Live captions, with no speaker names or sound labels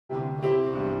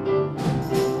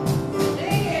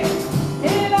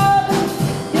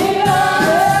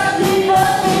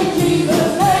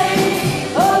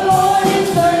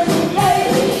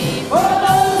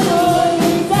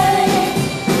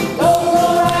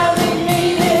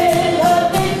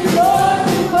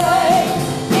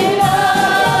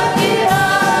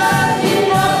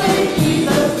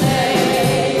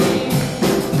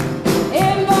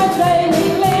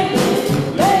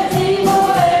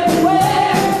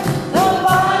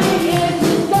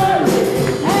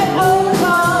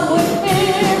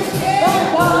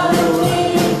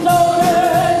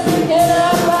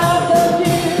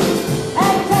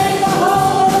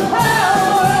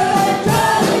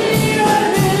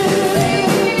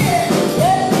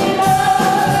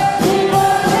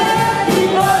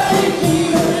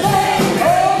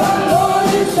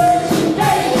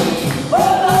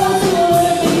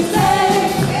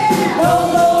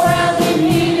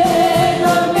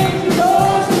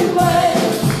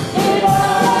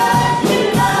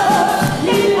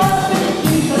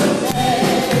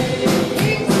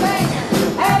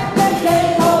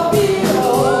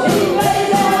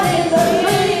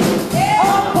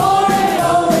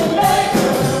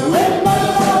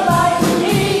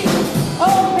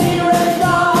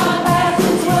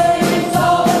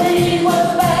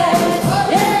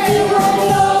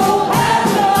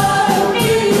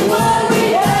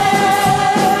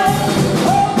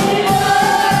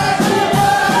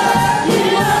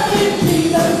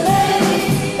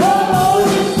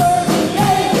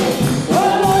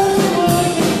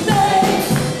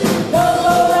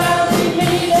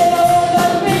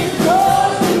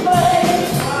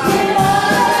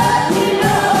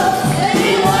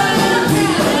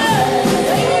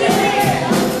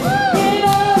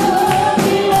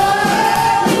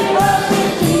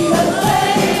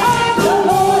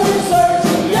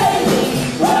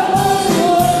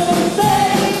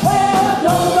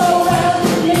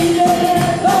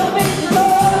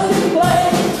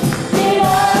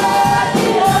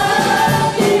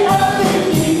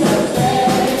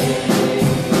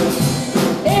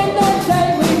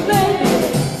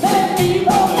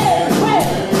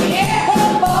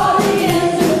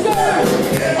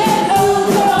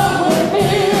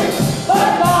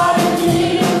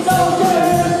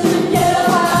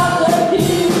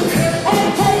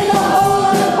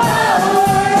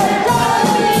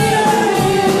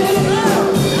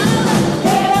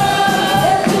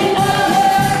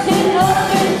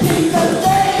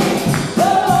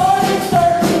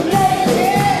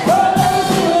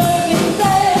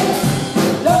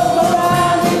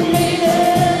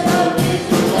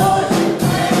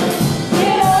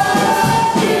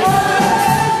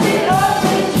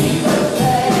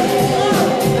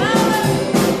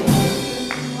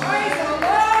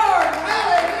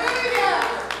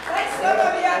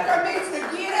out there needs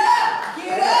to get up,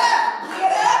 get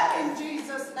up in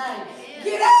Jesus' name.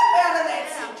 Get up out of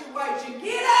that situation.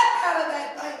 Get up out of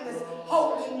that thing that's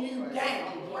holding you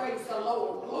down. Praise the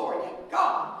Lord. Glory to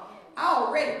God. I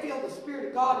already feel the Spirit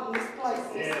of God in this place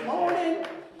this morning.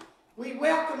 We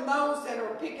welcome those that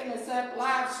are picking us up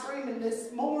live streaming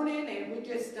this morning, and we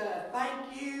just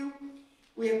thank you.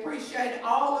 We appreciate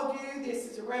all of you. This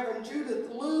is Reverend Judith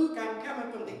Luke. I'm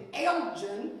coming from the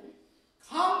Elgin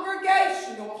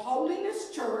Congregational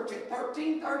Holiness Church at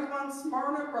 1331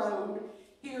 Smyrna Road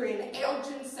here in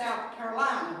Elgin, South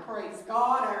Carolina. Praise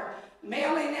God. Our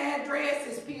mailing address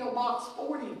is P.O. Box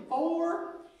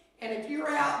 44. And if you're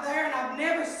out there, and I've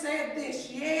never said this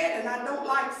yet, and I don't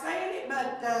like saying it,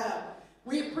 but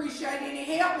we appreciate any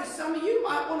help. If some of you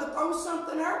might want to throw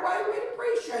something our way, we'd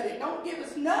appreciate it. Don't give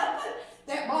us nothing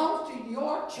that belongs to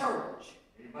your church.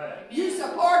 Amen. You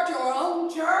support your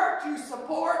own church. You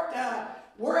support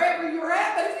wherever you're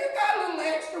at. But if you've got a little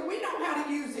extra, we know how to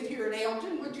use it here at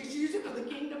Elgin. We just use it for the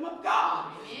kingdom of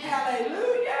God. Amen.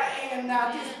 Hallelujah. And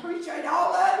I just appreciate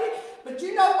all of you. But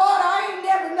you know what? I ain't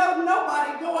never known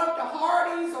nobody go up to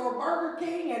Hardee's or Burger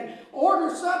King and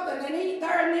order something and eat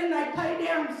there, and then they pay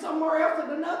down somewhere else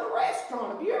at another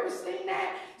restaurant. Have you ever seen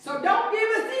that? So don't give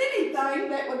us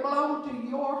anything that would belong to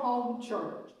your home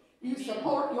church. You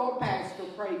support your pastor,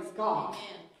 praise God.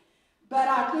 But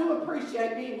I do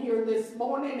appreciate being here this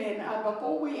morning, and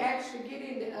before we actually get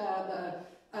into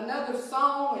another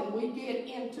song and we get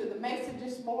into the message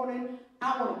this morning,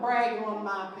 I want to brag on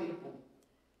my people.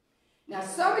 Now,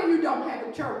 some of you don't have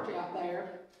a church out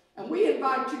there, and we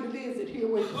invite you to visit here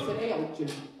with us at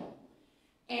Elgin.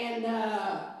 And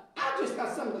I just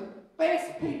got some of the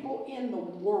best people in the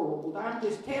world. I'm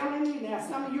just telling you. Now,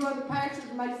 some of you other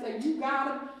pastors may say you got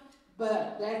them,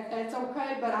 but that's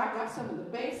okay. But I got some of the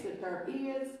best that there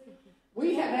is.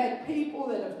 We have had people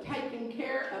that have taken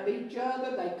care of each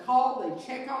other. They call, they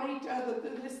check on each other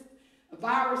through this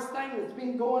virus thing that's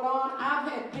been going on.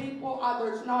 I've had people,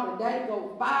 there's not a day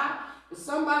goes by, if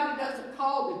somebody doesn't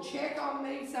call to check on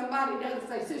me, somebody doesn't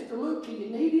say, Sister Luke, do you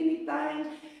need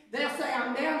anything? They'll say,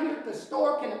 I'm down here at the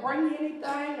store, can I bring you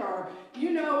anything? Or,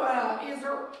 you know, is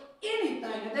there anything?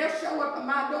 And they'll show up at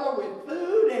my door with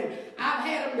food, and I've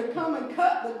had them to come and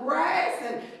cut the grass,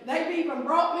 and they've even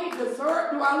brought me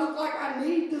dessert. Do I look like I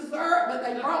need dessert? But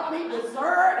they brought me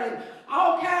dessert and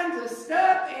all kinds of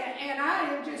stuff, and I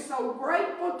am just so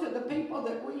grateful to the people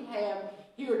that we have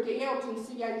here at the Elgin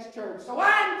CH Church. So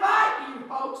I invite you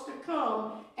folks to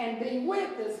come and be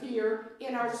with us here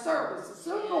in our service. It's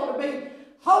soon going to be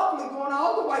hopefully going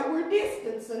all the way. We're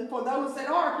distancing for those that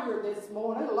are here this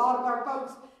morning. A lot of our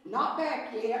folks not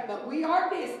back yet, but we are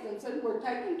distancing. We're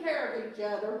taking care of each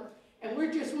other, and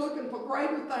we're just looking for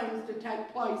greater things to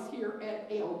take place here at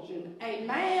Elgin.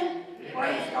 Amen?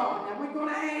 Praise God. Now we're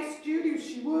going to ask Judy if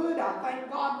she would. I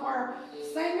thank God for our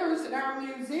singers and our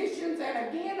musicians, and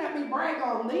again, let me brag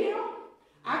on them.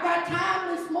 I got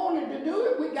time this morning to do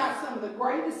it. We got some of the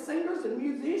greatest singers and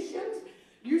musicians.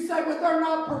 You say, well, they're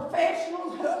not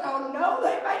professionals. Oh, no,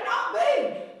 they may not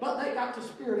be, but they got the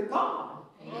Spirit of God.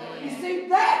 You see,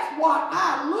 that's what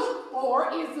I look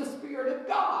for is the Spirit of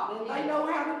God, and they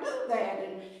know how to do that,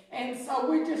 and so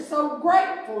we're just so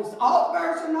grateful. All of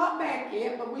ours are not back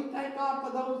yet, but we thank God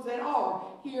for those that are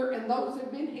here and those that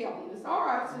have been helping us. All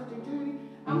right, Sister Judy,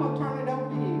 I'm going to turn it over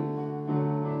to you.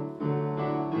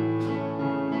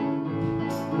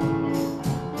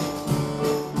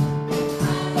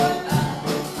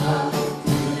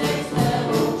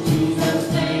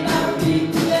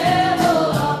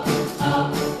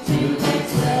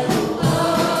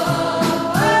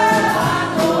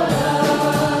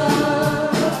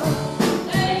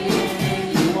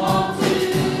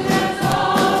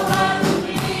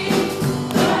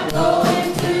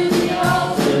 Going to the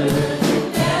altar,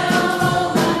 down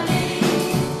on my knees.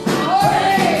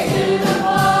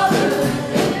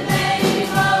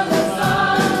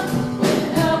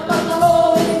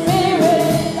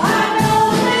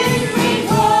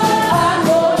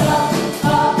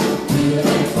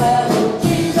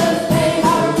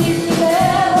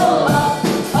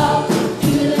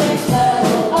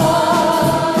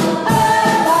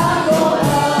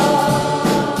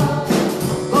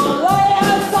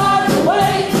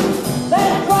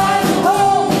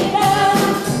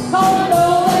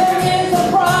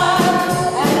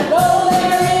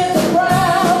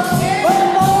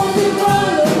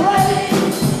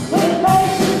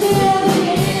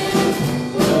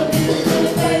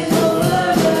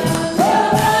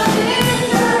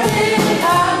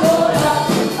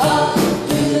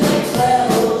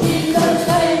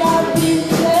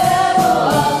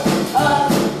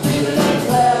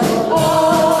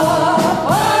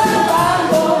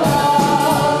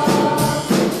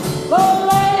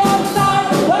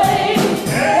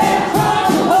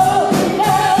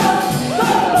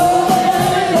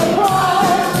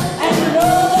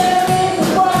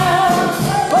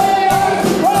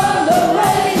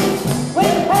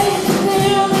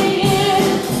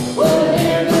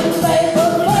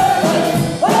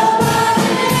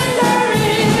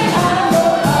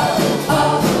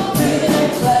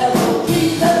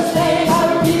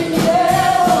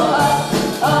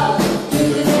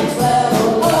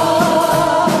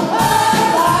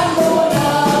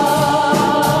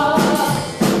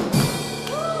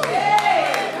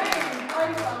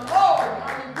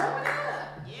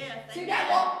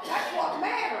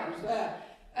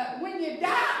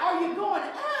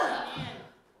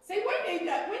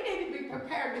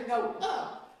 go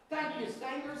up. Thank you,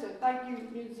 singers, and thank you,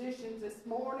 musicians, this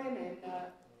morning. And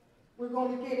we're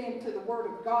going to get into the Word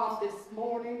of God this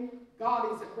morning.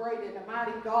 God is a great and a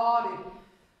mighty God. And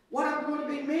what I'm going to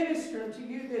be ministering to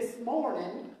you this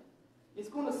morning is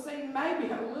going to seem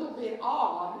maybe a little bit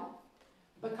odd,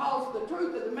 because the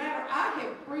truth of the matter, I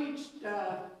have preached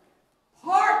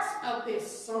parts of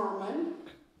this sermon.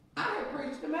 I have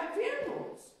preached them at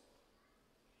funerals.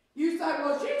 You say,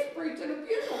 well, she's preaching a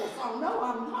funeral song. No,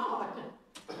 I'm not.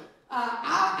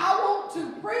 I want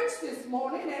to preach this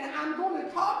morning, and I'm going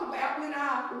to talk about when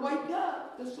I wake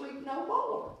up to sleep no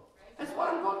more. That's what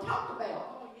I'm going to talk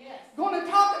about. Going to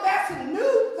talk about some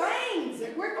new things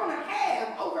that we're going to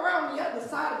have over on the other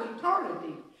side of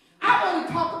eternity. I want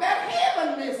to talk about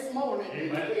heaven this morning. Do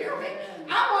you hear me?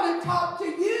 I want to talk to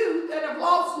you that have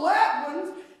lost loved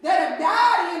ones, that have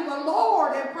died in the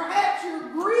Lord, and perhaps you're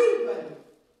grieving.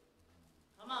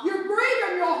 You're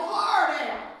grieving your heart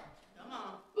out. Come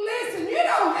on. Listen, you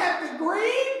don't have to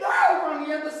grieve. They're over on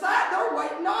the other side. They're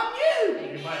waiting on you.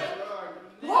 Amen.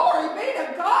 Glory be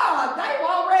to God. They've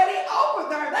already over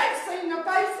there. They've seen the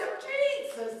face of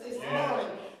Jesus this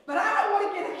morning. But I don't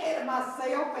want to get ahead of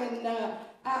myself.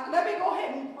 And let me go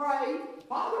ahead and pray.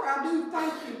 Father, I do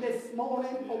thank you this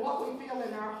morning for what we feel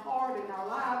in our heart, in our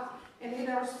lives, and in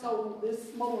our soul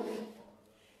this morning.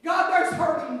 God, there's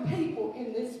hurting people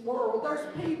in this world. There's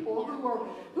people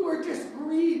who are just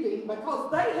grieving because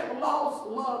they have lost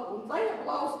loved ones. They have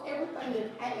lost everything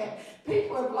they've had.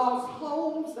 People have lost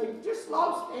homes. They've just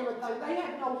lost everything. They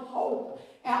have no hope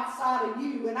outside of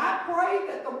you. And I pray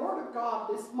that the Word of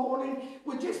God this morning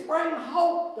would just bring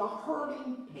hope to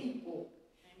hurting people.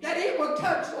 That it will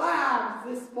touch lives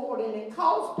this morning and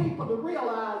cause people to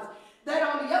realize that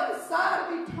on the other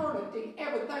side of eternity,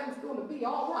 everything's going to be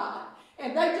all right.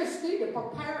 And they just need to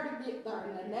prepare to get there.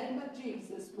 In the name of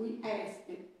Jesus, we ask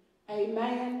it.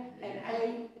 Amen and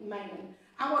amen.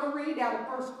 I want to read out of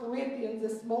 1 Corinthians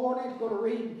this morning. I'm going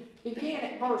to begin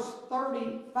at verse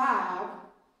 35.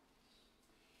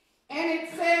 And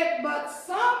it said, but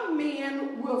some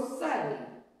men will say,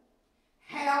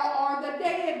 how are the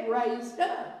dead raised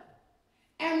up?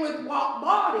 And with what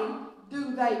body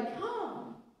do they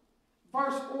come?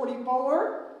 Verse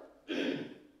 44.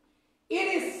 It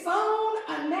is sown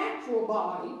a natural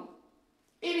body.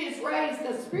 It is raised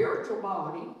a spiritual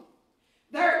body.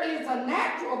 There is a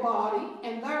natural body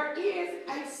and there is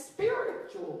a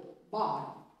spiritual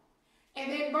body. And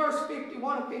then verse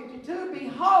 51 and 52,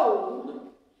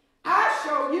 behold, I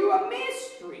show you a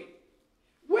mystery.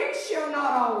 We shall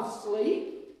not all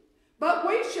sleep, but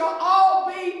we shall all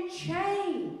be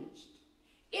changed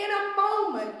in a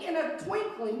moment, in a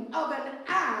twinkling of an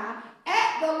eye,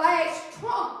 at the last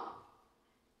trump.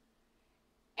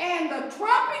 And the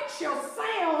trumpet shall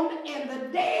sound, and the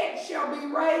dead shall be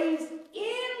raised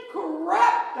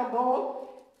incorruptible,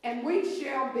 and we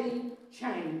shall be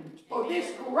changed. For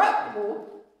this corruptible,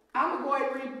 I'm going to go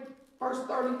ahead and read verse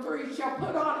 33, shall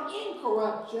put on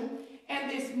incorruption, and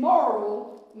this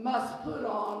mortal must put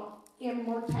on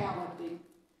immortality.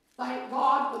 Thank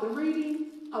God for the reading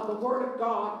of the Word of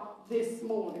God this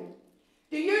morning.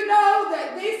 Do you know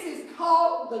that this is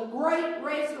called the Great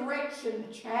Resurrection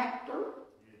chapter?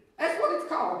 That's what it's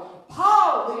called.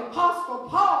 Paul, the Apostle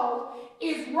Paul,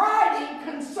 is writing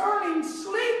concerning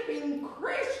sleeping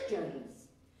Christians.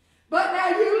 But now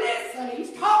you listen,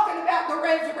 he's talking about the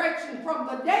resurrection from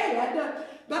the dead,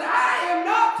 but I am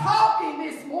not talking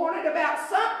this morning about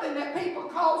something that people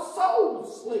call soul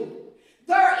sleep.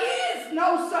 There is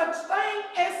no such thing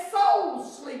as soul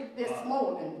sleep this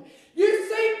morning. You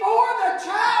see, for the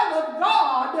child of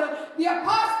God, the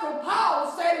Apostle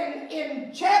Paul said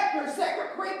in 2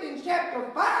 Corinthians chapter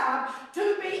 5,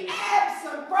 to be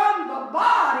absent from the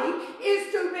body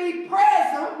is to be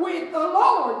present with the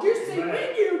Lord. You see,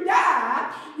 when you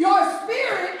die, your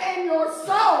spirit and your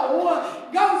soul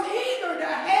goes either to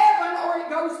heaven or it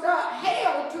goes to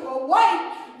hell to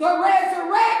await the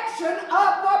resurrection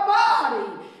of the body.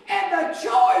 And the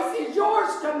choice is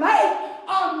yours to make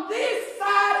on this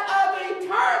side of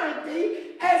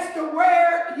eternity as to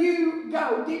where you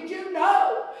go. Did you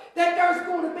know that there's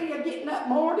going to be a getting up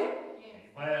morning?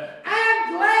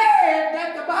 I'm glad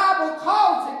that the Bible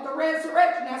calls it the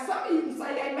resurrection. Now, some of you can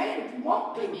say amen if you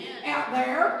want to out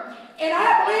there. And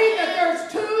I believe that there's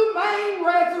two main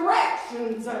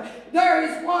resurrections. There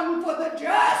is one for the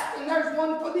just and there's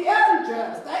one for the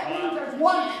unjust. That means there's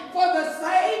one for the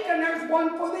saved and there's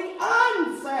one for the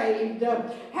unsaved.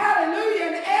 Hallelujah.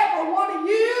 And every one of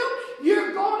you,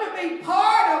 you're going to be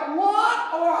part of one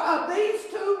or of these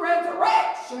two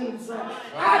resurrections.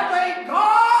 I thank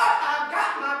God I've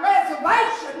got my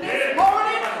reservation this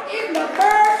morning in the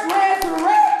first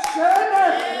resurrection.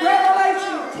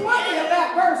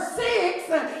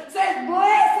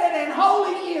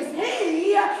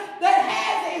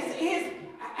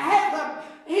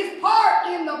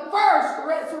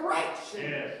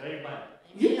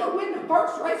 You know when the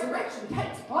first resurrection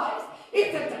takes place?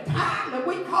 It's at the time that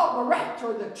we call the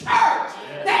rapture of the church.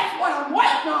 That's what I'm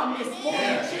waiting on this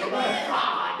morning, children of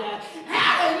God.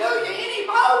 Hallelujah. Any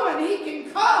moment He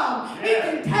can come. He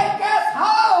can take us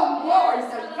home. Glory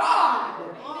to God.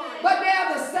 But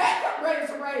now the second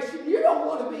resurrection, you don't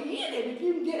want to be in it. If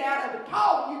you can get out of the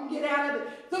talk, you can get out of it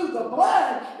through the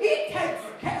blood. It takes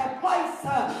place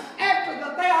after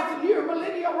the 1,000-year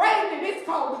millennial reign, and it's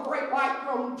called the Great White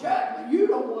Throne Judgment. You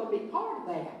don't want to be part of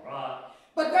that. Right.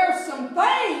 But there's some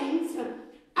things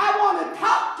I want to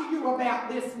talk to you about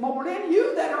this morning.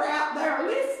 You that are out there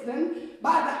listening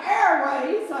by the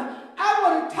airways, I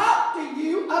want to talk to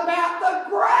you about the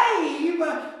grave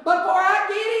before I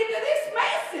get into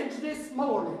this message this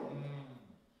morning.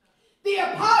 The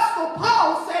Apostle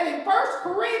Paul said in 1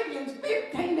 Corinthians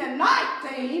 15 and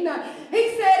 19,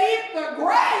 he said, if the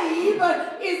grave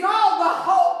is all the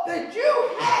hope that you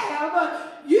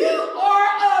have, you are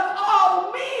of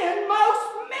all men most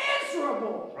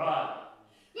miserable. Right.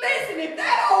 Listen, if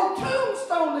that old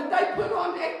tombstone that they put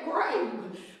on that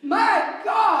grave, my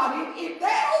God, if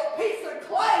that old piece of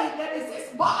clay that is this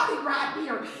body right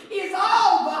here is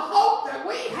all the hope that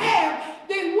we have,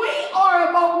 then we are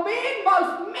of all men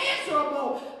most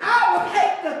miserable. I would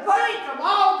hate to think of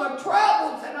all the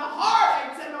troubles and the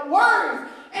heartaches and the worries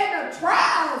and the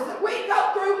trials that we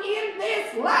go through in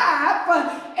this life,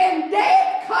 and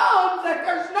death comes that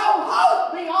there's no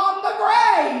hope beyond the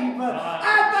grave.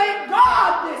 I thank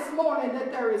God this morning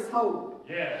that there is hope.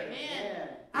 Yeah. Amen.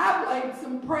 I've laid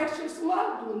some precious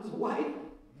loved ones away.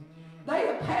 They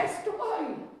have passed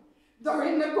away. They're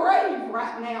in the grave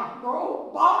right now. Their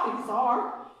old bodies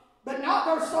are, but not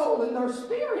their soul and their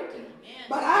spirit. Amen.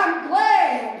 But I'm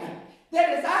glad that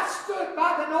as I stood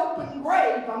by an open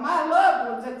grave of my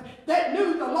loved ones that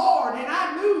knew the Lord, and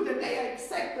I knew that they had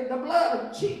accepted the blood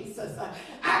of Jesus,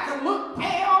 I could look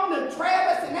down to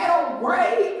Travis in that old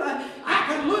grave. I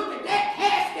could look at that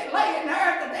casket laying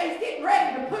there that they's getting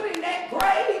ready to put in that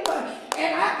grave,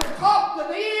 and I could talk to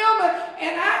them,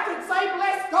 and I could say,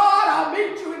 bless God, I'll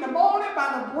meet you in the morning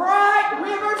by the bright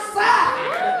riverside.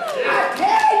 I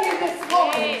tell you this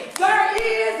morning, there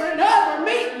is another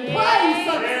meeting place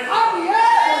on the other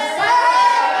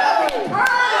side of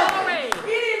eternity.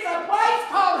 It is a place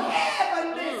called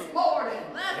heaven this morning.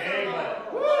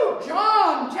 Woo,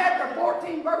 John chapter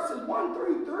 14 verses 1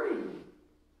 through 3.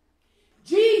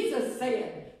 Jesus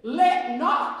said, let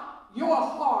not your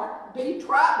heart be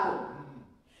troubled.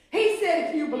 He said,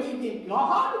 if you believe in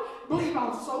God, believe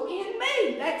also in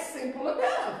me. That's simple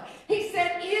enough. He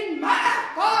said, in my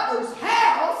Father's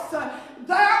house,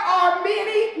 there are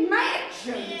many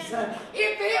mansions.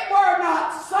 If it were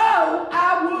not so,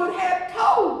 I would have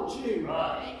told you.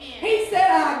 Right. He said,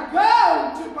 I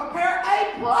go to prepare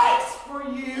a place for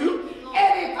you.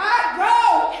 And if I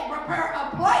go and prepare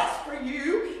a place for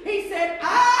you, he said,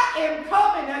 I am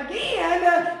coming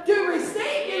again to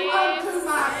receive you unto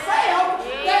myself,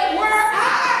 that where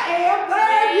I am,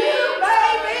 there you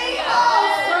may be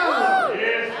also.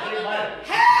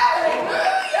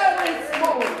 Hallelujah this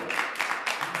morning.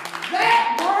 That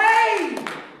grave,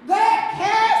 that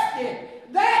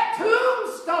casket, that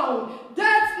tombstone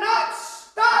does not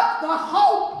stop the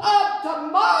hope of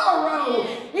tomorrow.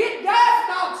 It does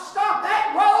not stop.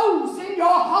 That rose in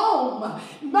your home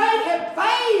may have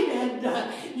faded.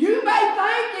 You may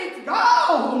think it's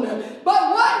gone, but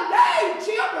one day,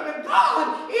 children of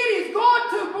God, it is going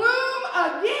to bloom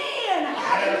again.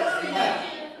 Hallelujah.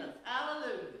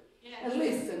 Hallelujah. And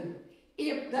listen,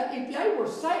 if they were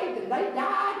saved and they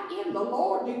died in the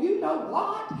Lord, do you know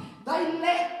what? They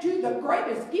left you the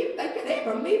greatest gift they could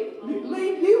ever leave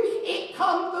you. It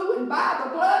come through and by the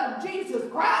blood of Jesus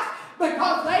Christ,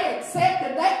 because they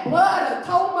accepted that blood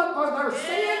atonement for their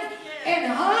sins. And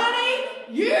honey,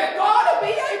 you're going to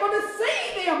be able to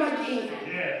see them again.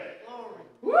 Yeah. Glory.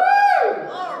 Woo!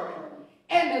 Glory.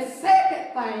 And the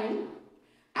second thing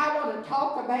I want to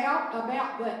talk about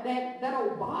that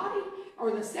old body, or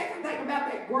the second thing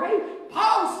about that grave,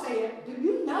 Paul said, do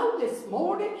you know this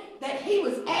morning that he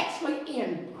was actually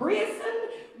in prison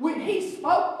when he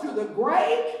spoke to the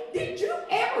grave? Did you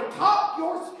ever talk to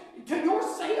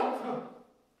yourself?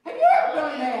 Have you ever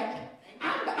done that?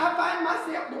 I find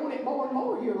myself doing it more and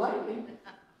more here lately.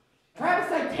 Travis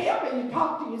say, tell me you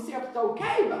talk to yourself, it's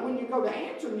okay, but when you go to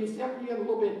answering yourself, you're in a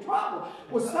little bit of trouble.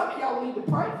 Well, some of y'all need to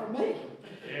pray for me.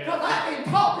 Because I've been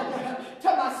talking to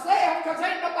myself because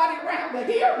ain't nobody around to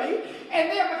hear me. And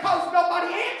then because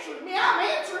nobody answers me, I'm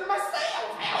answering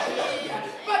myself. Hallelujah.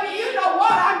 But you know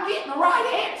what? I'm getting the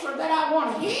right answer that I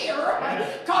want to hear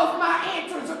because my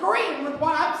answer's agreeing with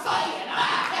what I'm saying.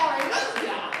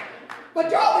 Hallelujah. But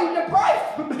y'all need to pray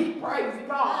for me, praise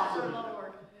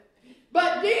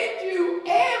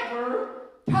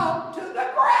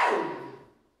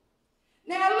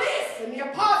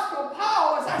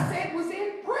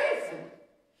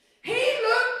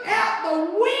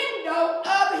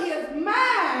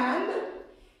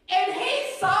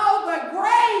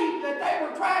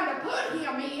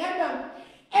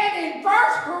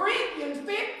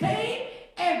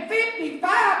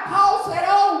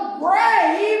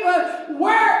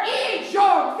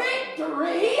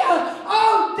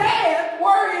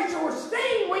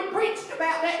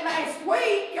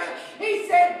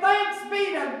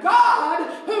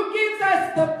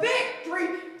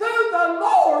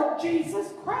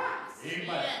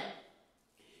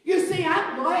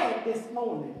glad this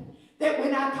morning that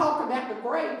when I talk about the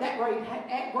grave, that grave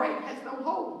has no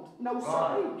hold, no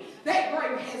sorry. That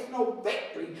grave has no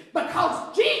victory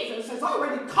because Jesus has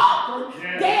already conquered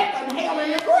death and hell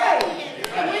and the grave.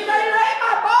 And when they lay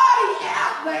my body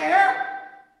out there,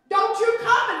 don't you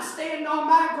come and stand on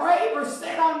my grave or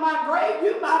sit on my grave.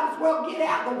 You might as well get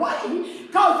out of the way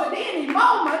because at any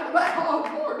moment, oh,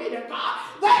 glory be to God,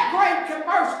 that grave can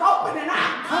burst open and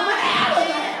I'm coming out of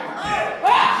there.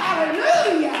 Well,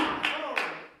 hallelujah.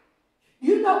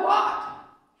 You know what?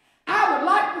 I would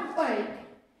like to think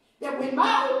that when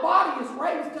my old body is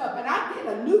raised up and I get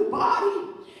a new body,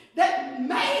 that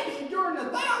maybe during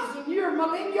the 1,000-year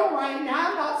millennial reign,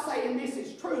 now I'm not saying this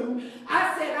is true,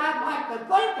 I said I'd like to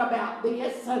think about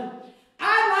this.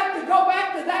 I'd like to go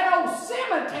back to that old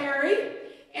cemetery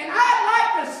and I'd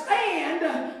like to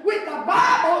stand with the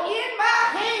Bible in my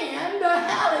hand,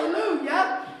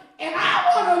 hallelujah, and I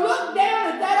want to look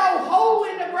down at that old hole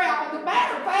in the ground. As a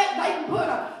matter of fact, they can put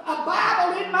a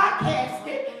Bible in my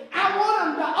casket. I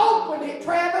want them to open it,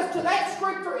 Travis, to that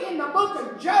scripture in the book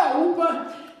of Job.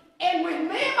 And when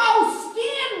them old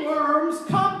skin worms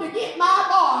come to get my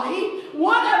body,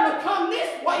 one of them will come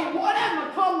this way, one of them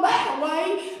will come that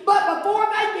way. But before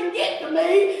they can get to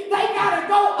me, they got to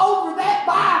go over that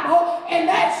Bible and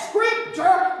that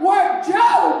scripture where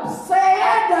Job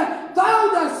said, though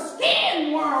the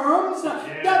skin worms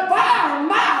devour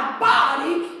my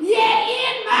body, yet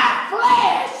in my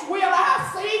flesh will I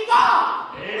see God.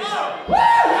 Woo!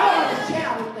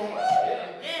 Shout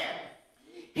that.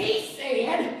 He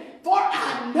said, for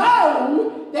I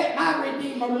know that my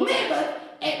Redeemer liveth,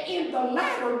 and in the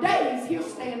latter days he'll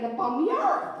stand upon the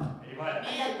earth. Amen.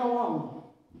 I got to go on.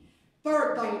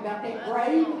 Third thing about that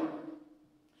grave.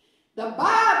 The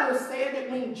Bible said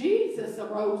that when Jesus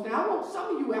arose, now I want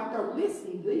some of you out there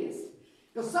listening to this,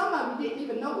 because some of you didn't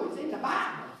even know it's in the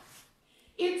Bible.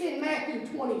 It's in Matthew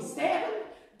 27,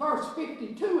 verse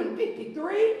 52 and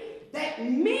 53. That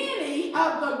many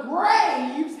of the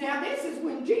graves, now this is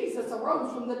when Jesus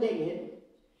arose from the dead,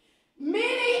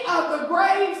 many of the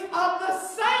graves of the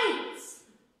saints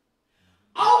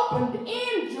opened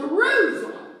in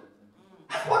Jerusalem.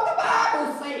 That's what the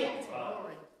Bible said.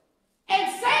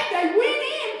 And said they went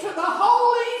into the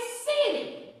holy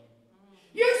city.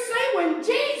 You see, when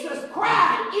Jesus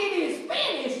cried, "It is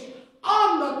finished,"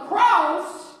 on the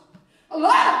cross, a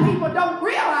lot of people don't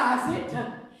realize it.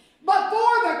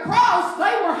 Before the cross,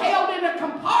 they were held in a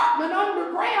compartment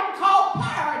underground called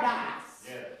paradise.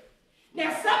 Yeah.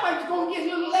 Now, somebody's going to get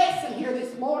a little lesson here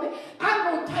this morning.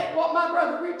 I'm going to take what my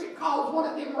brother Richard calls one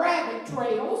of them rabbit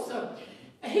trails.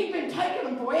 He's been taking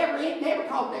them forever. He ain't never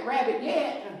caught that rabbit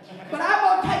yet. But I'm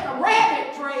going to take a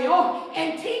rabbit trail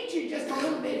and teach you just a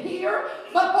little bit here.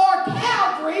 Before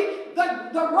Calvary,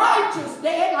 the righteous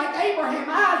dead, like Abraham,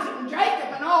 Isaac, and Jacob,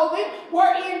 and all of them,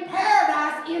 were in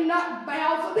paradise in the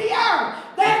bowels of the earth.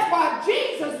 That's why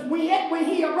Jesus went when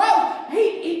he arose.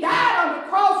 He died on the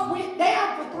cross, went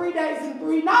down for 3 days and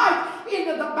 3 nights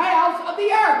into the bowels of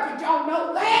the earth. Did y'all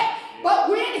know that? But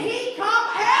when he come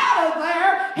out of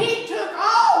there, he took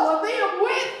all of them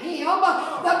with him.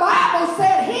 The Bible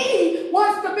said he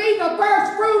was to be the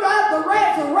first fruit of the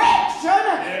resurrection.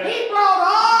 Yeah. He brought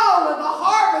all of the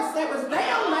harvest that was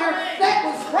down there that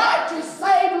was righteous,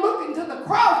 saved, looking to the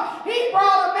cross. He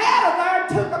brought them out of there and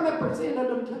took them and presented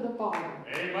them to the Father.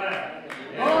 Amen.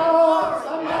 Oh,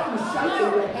 some of you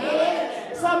shaking your head.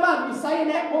 Some of you saying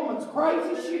that woman's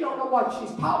crazy. She don't know what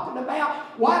she's talking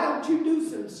about. Why don't you do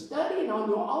some studying on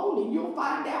your own and you'll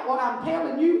find out what I'm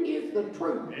telling you is the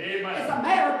truth. Amen. As a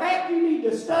matter of fact, you need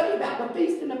to study about the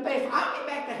feast and the festival. I'll get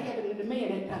back to heaven in a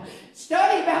minute.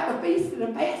 Study about the feast and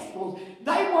the festivals.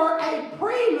 They were a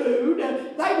prelude.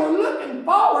 They were looking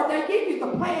forward. They give you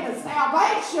the plan of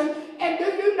salvation. And do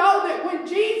you know that when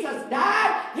Jesus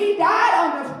died, he died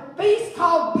on a feast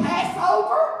called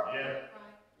Passover? Yeah.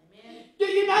 Do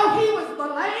you know he was the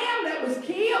lamb that was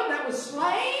killed, that was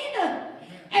slain?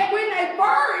 And when they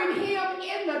buried him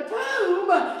in the tomb,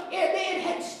 it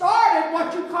had started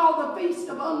what you call the Feast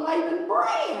of Unleavened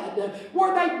Bread,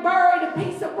 where they buried a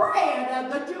piece of bread,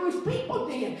 the Jewish people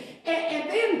did. And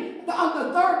then on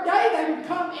the third day they would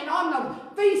come, and on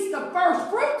the Feast of First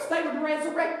Fruits they would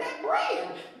resurrect that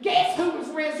bread. Guess who was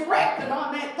resurrected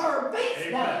on that third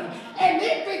feast day? And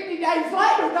then 50 days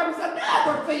later there was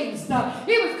another feast.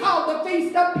 It was called the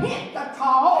Feast of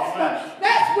Pentecost.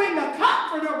 That's when the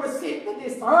Comforter was sent to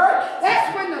this earth.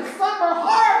 That's when the summer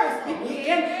harvest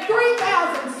began.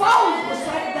 3,000 souls were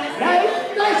saved that day.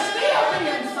 They're still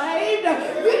being saved.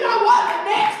 You know what the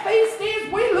next feast is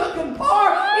we're looking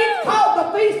for? It's called the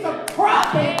Feast of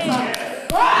Trumpets.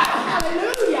 Oh,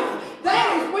 hallelujah.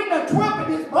 That is when the trumpet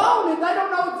is blown and they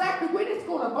don't know exactly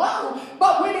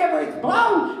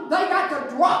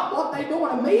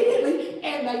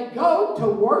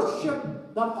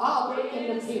the Father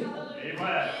in the temple.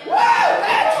 Amen. Woo!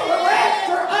 That's the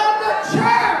rapture of the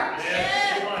church.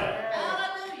 Yes.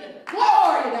 Hallelujah.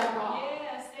 Glory to God.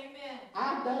 Yes, amen.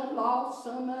 I've done lost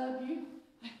some of you.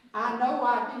 I know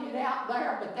I did out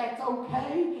there, but that's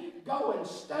okay. Go and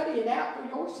study it out for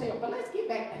yourself. But let's get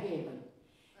back to heaven.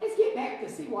 Let's get back to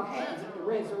see what happens at the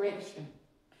resurrection.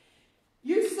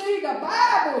 You see, the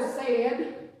Bible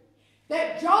said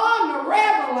that John the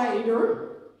Revelator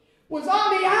was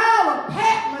on the Isle of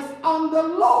Patmos on the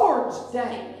Lord's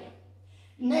Day.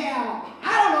 Now,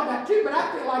 I don't know about you, but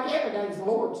I feel like every day is the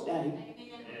Lord's Day.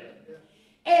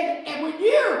 And when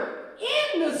you're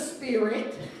in the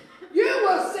Spirit, you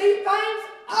will see things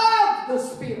of the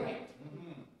Spirit.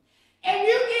 And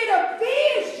you get a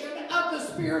vision of the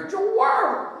spiritual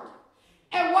world.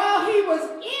 And while he was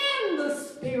in the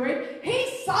Spirit,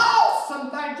 he saw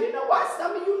some things. You know why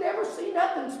some of you never see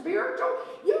nothing spiritual?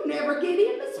 You never get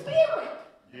in the Spirit.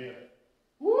 Yeah.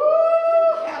 Woo!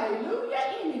 Hallelujah.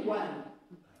 Anyway,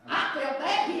 I felt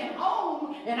that hit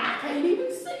home, and I can't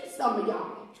even see some of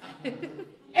y'all.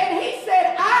 And he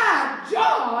said, I,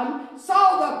 John,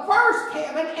 saw the first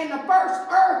heaven and the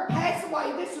first earth pass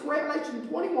away. This is Revelation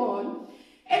 21.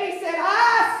 And he said,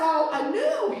 I saw a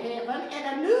new heaven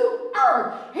and a new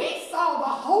earth. He saw the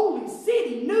holy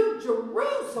city, New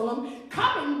Jerusalem,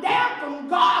 coming down from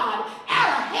God out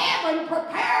of heaven,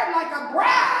 prepared like a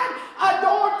bride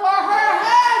adorned for her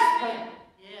husband.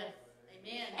 Yes,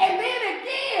 amen. And then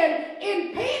again,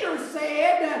 in Peter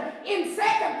said, in 2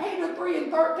 Peter 3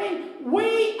 and 13,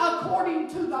 we, according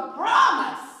to the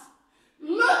promise,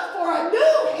 look for a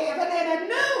new heaven and a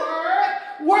new earth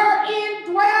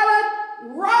wherein dwelleth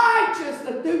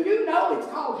righteousness. Do you know it's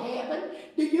called heaven?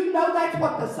 Do you know that's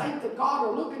what the saints of God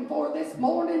are looking for this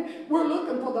morning? We're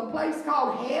looking for the place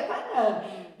called heaven.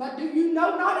 But do you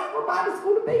know not everybody's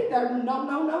going to be there? No,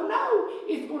 no, no, no.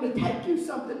 It's going to take you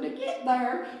something to get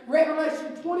there.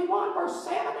 Revelation 21 verse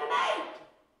 7 and 8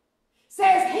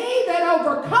 says, he that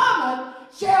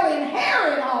overcometh shall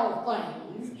inherit all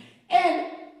things,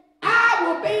 and I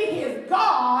will be his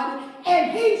God,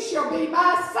 and he shall be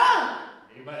my son.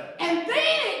 Amen. And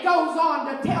then it goes on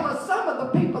to tell us some of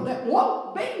the people that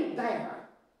won't be there.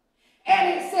 And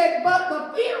it said, but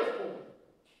the fearful,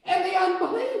 and the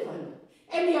unbelieving,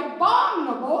 and the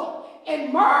abominable,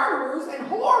 and murderers, and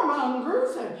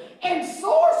whoremongers, and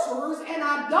sorcerers, and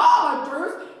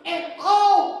idolaters, and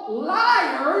all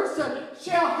liars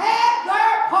shall have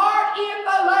their part in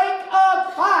the lake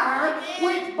of fire,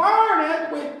 which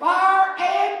burneth with fire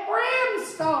and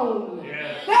brimstone.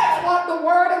 Yes. That's what the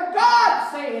Word of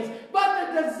God says. But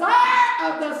the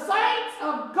desire of the saints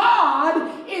of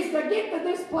God is to get to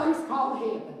this place called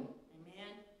heaven.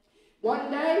 Amen.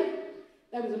 One day,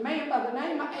 there was a man by the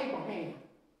name of Abraham.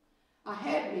 I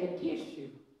had me a tissue.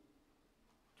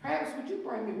 Travis, would you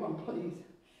bring me one, please?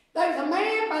 There's a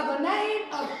man by the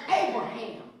name of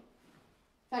Abraham.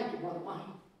 Thank you, Brother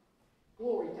Wayne.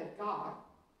 Glory to God.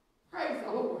 Praise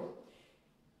the Lord.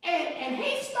 And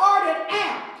he started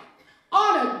out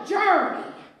on a journey.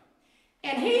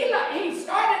 And he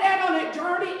started out on that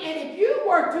journey, and if you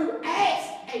were to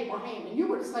ask Abraham, and you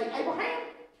were to say, Abraham,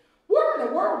 where in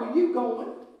the world are you going?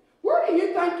 Where do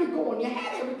you think you're going? You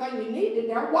had everything you needed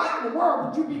there. Why in the world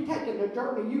would you be taking the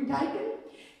journey you taken?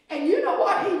 And you know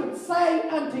what he would say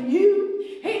unto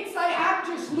you? He'd say, I'm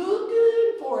just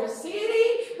looking for a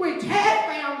city which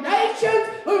has foundations,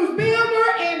 whose builder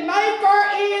and maker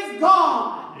is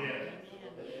God. Yeah.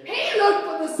 He looked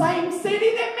for the same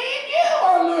city that me and you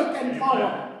are looking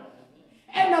for.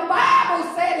 And the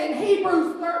Bible said in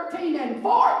Hebrews 13 and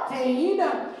 14,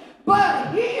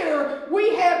 but here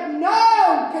we have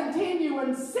no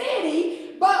continuing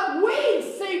city, but we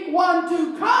seek one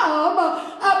to come,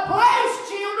 a place,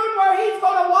 children, where he's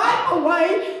going to wipe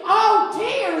away all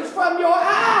tears from your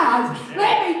eyes.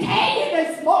 Let me tell you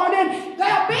this morning,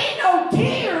 there'll be no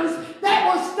tears that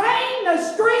will stain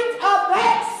the streets of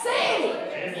that city.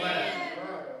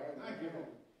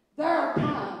 There are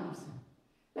times,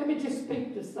 let me just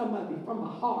speak to some of you from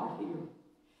my heart here.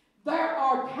 There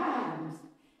are times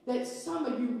that some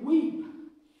of you weep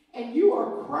and you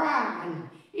are crying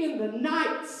in the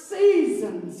night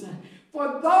seasons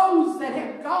for those that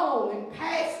have gone and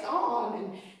passed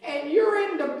on, and you're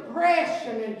in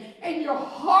depression and you're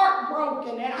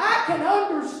heartbroken, and I can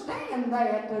understand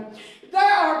that. There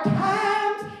are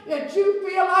times that you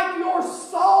feel like your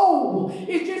soul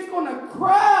is just going to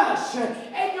crush,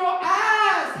 and your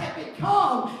eyes have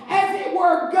become, as it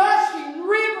were, gushing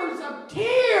rivers of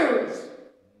tears,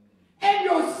 and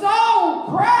your soul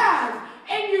cries,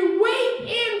 and you weep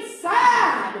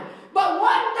inside. But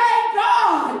one day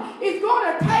God is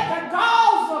going to take a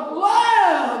gauze of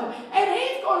love, and he's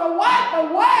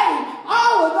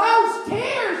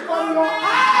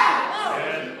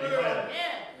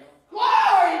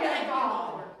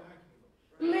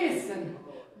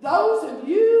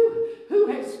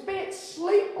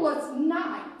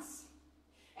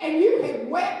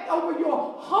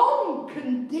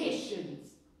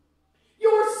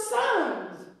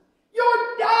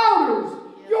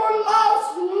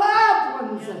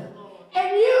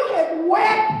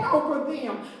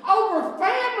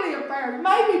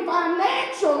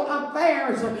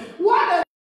prayers. What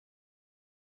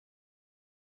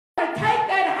to take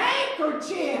that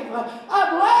handkerchief of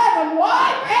love and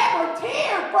wipe every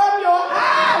tear from your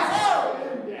eyes.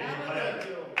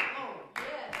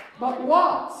 But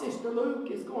what, Sister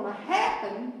Luke, is going to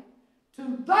happen to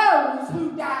those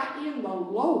who die in the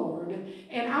Lord?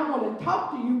 And I want to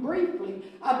talk to you briefly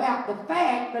about the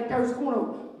fact that there's going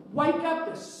to wake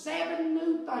up to 7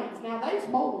 new things. Now, there's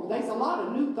more. There's a lot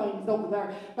of new things over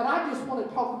there. But I just want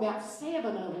to talk about 7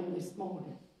 of them this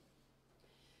morning.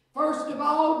 First of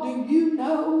all, do you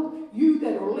know, you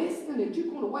that are listening, that you're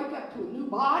going to wake up to a new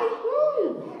body?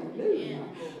 Woo, hallelujah.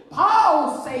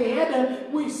 Paul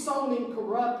said we're sown in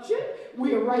corruption,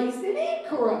 we're raised in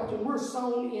incorruption. We're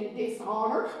sown in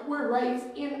dishonor, we're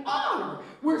raised in honor.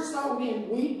 We're sown in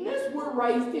weakness, we're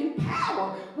raised in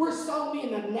power. We're sown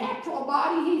in a natural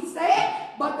body, he said,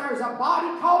 but there's a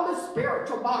body called a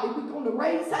spiritual body we're going to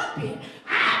raise up in.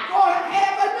 I'm going to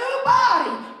have a new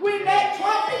body when that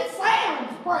trumpet sounds,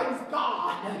 praise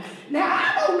God. Now,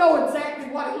 I don't know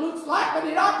exactly what it looks like, but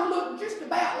it ought to look just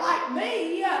about like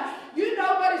me. You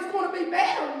know, but it's going to be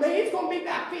better than me. It's going to be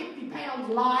about 50 pounds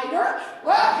lighter.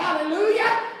 Well, hallelujah.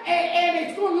 And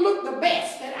it's going to look the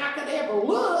best that I could ever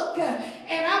look.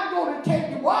 And I'm going to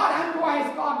tell you what, I'm going to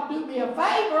ask God to do me a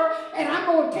favor, and I'm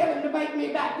going to tell him to make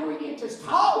me about 3 inches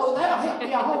taller. That'll help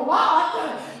me a whole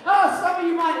lot. Some of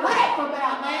you might laugh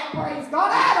about that, praise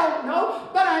God. I don't know,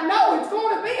 but I know it's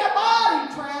going to be a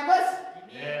body, Travis.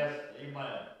 Yes,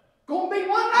 amen. Going to be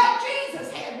one like Jesus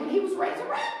had when he was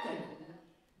resurrected.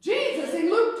 Jesus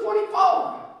in Luke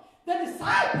 24, the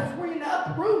disciples were in the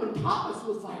upper room and Thomas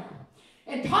was there.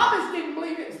 And Thomas didn't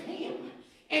believe it was him.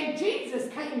 And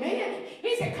Jesus came in.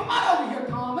 He said, come on over here,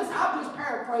 Thomas. I'll just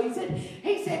paraphrase it.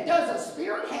 He said, does a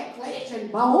spirit have flesh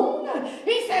and bone?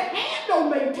 He said, handle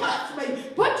me, touch me.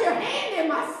 Put your hand in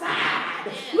my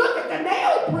side. Look at the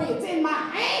nail prints in my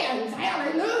hands.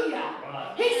 Hallelujah.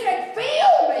 He said,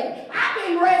 feel me. I've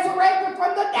been resurrected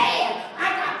from the dead.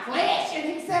 I got flesh, and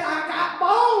he said, I got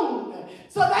bone.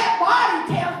 So that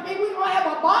body tells me we're going to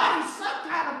have a body, some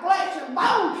kind of flesh and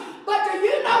bone. But do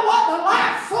you know what the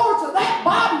life source of that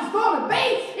body's going to be?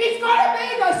 It's going to be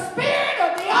the Spirit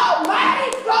of the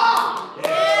Almighty God.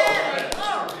 Yes.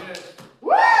 Glory.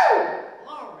 Woo!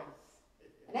 Glory.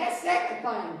 And that second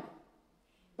thing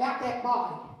about that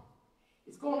body,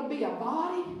 it's going to be a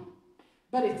body,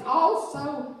 but it's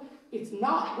also, it's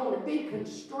not going to be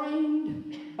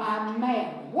constrained by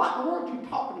matter. What in the world are you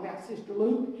talking about, Sister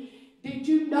Luke? Did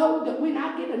you know that when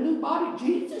I get a new body,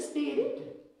 Jesus did it?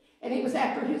 And it was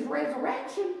after his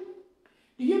resurrection.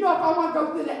 Do you know if I want to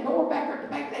go through that door back there at the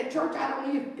back of that church, I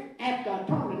don't even have to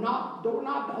turn the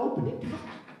doorknob to open it.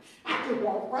 I can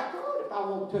walk right through it if I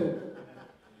want to.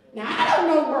 Now, I don't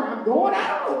know where I'm going. I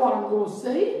don't know what I'm going to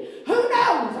see. Who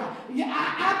knows?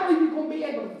 I believe you're going to be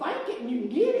able to think it and you can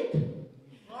get it.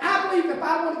 I believe if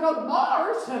I want to go to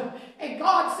Mars, and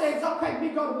God says, okay, we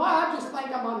go to Mars, I just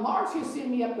think I'm on Mars, he'll send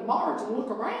me up to Mars and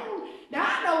look around. Now,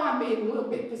 I know I'm being a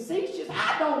little bit facetious.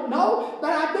 I don't know,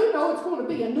 but I do know it's going to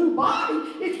be a new body.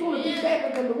 It's going to be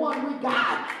better than the one we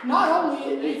got. Not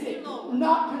only is it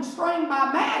not constrained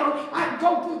by matter, I can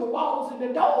go through the walls and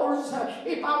the doors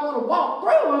if I want to walk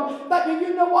through them, but do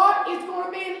you know what? It's going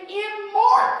to be an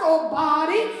immortal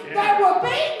body. There will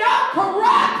be no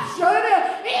corruption.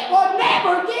 It will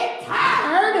never get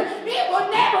tired. It will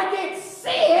never get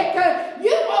sick.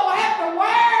 You won't have to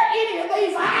wear any of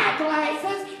these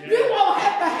eyeglasses. You won't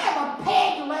have to have a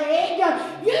peg leg.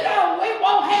 It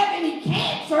won't have any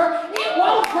cancer. It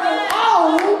won't grow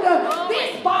old.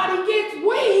 This body gets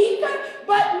weak,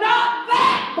 but not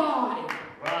that body.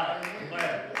 Right.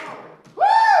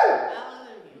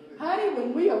 Woo! Honey,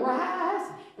 when we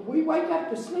arise and we wake up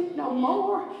to sleep no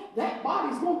more, that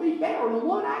body's going to be better than the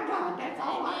one I got. That's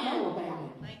all I know about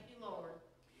it. Thank you, Lord.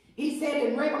 He said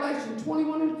in Revelation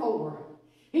 21:4,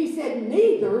 he said,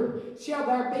 neither shall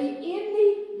there be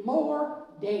any more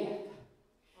death.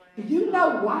 Do you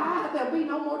know why there'll be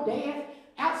no more death?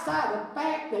 Outside the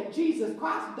fact that Jesus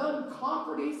Christ done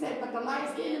conquered, he said, but the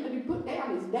last enemy he put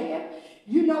down is death.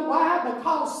 You know why?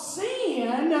 Because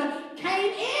sin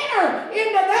can't enter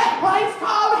into that place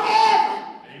called heaven.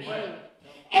 Amen.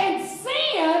 And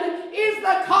sin is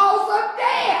the cause of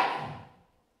death.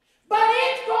 But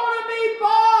it's going to be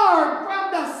barred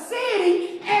from the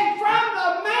city and from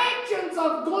the mansions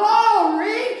of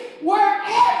glory where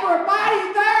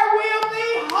everybody there will be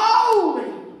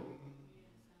holy.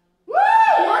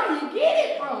 Woo! Where do you get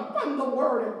it from? From the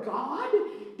Word of God.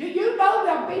 Do you know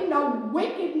there'll be no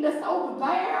wickedness over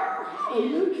there?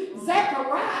 Hallelujah.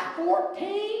 Zechariah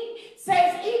 14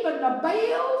 Says even the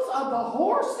bells of the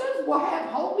horses will have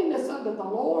holiness unto the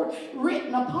Lord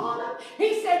written upon them.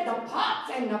 He said the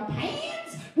pots and the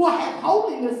pans will have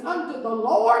holiness unto the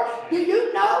Lord. Do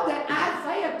you know that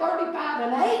Isaiah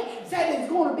 35:8 said it's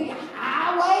going to be a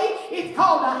highway? It's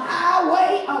called the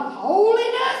highway of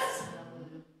holiness.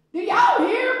 Do y'all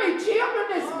hear me, children,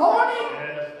 this morning?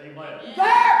 Yes, amen.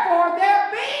 Therefore,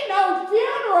 there'll be no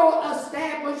funeral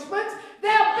establishments.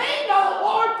 There'll be no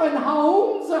orphan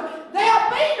homes. There'll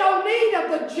be no need of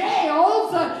the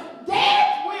jails.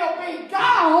 Death will be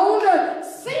gone.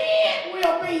 Sin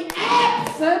will be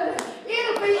absent.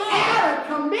 It'll be out of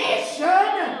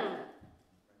commission.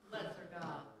 Bless her,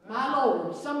 God. My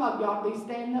Lord, some of y'all be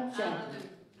standing up shouting.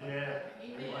 Yeah,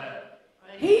 amen.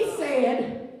 He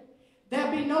said,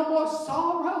 there'll be no more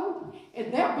sorrow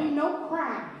and there'll be no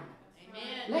crying.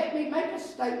 Amen. Let me make a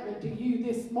statement to you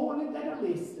this morning that are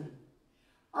listening.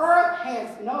 Earth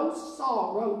has no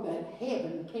sorrow that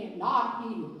heaven cannot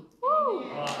heal.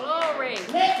 Glory.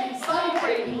 Let me say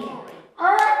that again.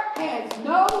 Earth has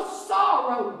no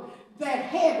sorrow that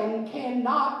heaven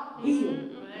cannot heal.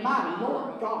 My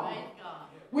Lord God.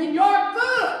 When your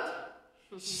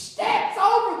foot steps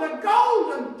over the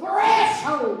golden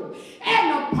threshold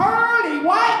and the pearly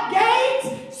white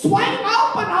gates swing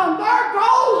open on their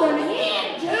golden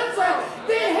hinges,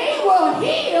 then he will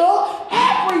heal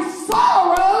every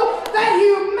sorrow that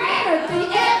humanity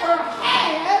ever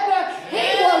had. He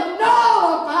will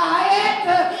nullify it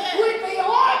with the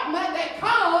ointment that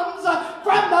comes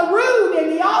from the root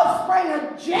and the offspring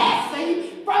of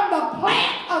Jesse, from the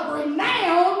plant of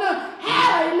renown.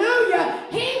 Hallelujah.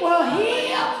 He will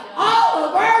heal all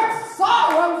of earth's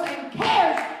sorrows and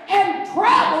cares and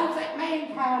troubles that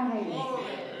mankind has.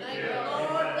 Thank you,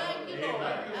 Lord. Thank you, Lord.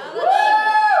 Woo!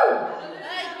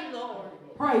 Thank you, Lord.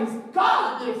 Praise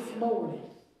God this morning.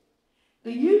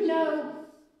 Do you know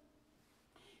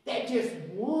that just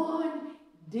one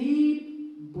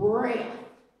deep breath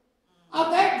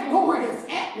of that glorious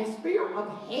atmosphere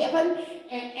of heaven,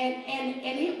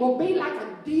 and it will be like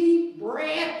a deep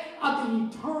breath of the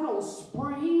eternal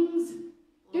springs?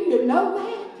 Do you know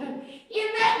that? In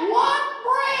that one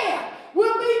breath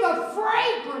will be the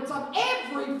fragrance of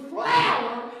every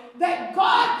flower that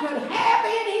God could have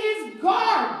in his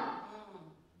garden.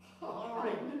 Oh,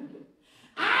 hallelujah.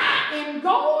 I am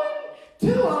going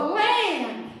to a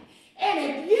land, and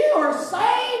if you are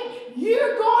saved,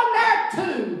 you're going there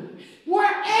too.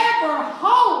 Wherever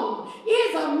home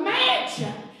is a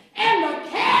mansion, and the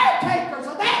caretakers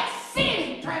of that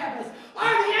city, Travis,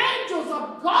 are the angels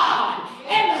of God,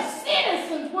 and the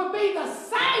citizens will be the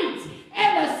saints,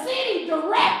 and the city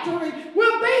directory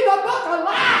will be the book of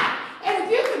life. And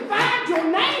if you can find your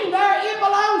name there, it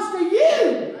belongs to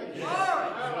you.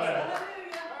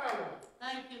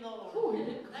 Thank you, Lord.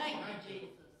 Thank you, Jesus.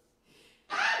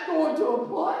 I'm going to a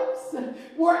place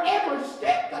where every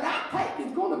step that I take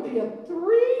is going to be a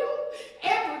thrill.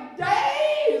 Every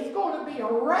day is going to be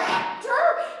a rapture.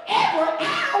 Every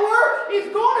hour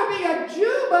is going to be a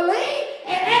jubilee.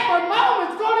 And every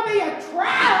moment is going to be a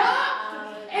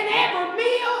triumph. And every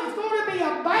meal is going to be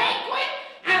a banquet.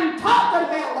 I'm talking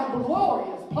about a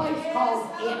glorious place called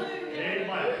heaven.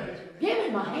 Amen. Give me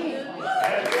my hand,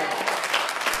 please.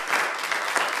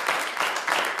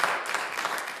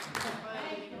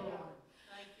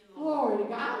 Glory to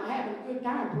God. I'm having a good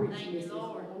time preaching this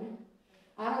morning.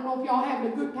 I don't know if y'all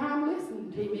having a good time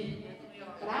listening to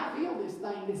it, but I feel this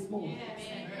thing this morning.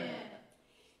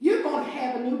 You're going to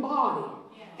have a new body.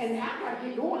 And I got to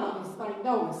get going on this thing,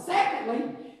 don't I?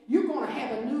 Secondly, you're going to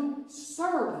have a new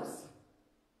service.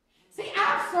 See,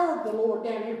 I've served the Lord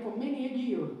down here for many a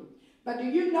year. But do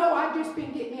you know I've just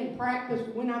been getting in practice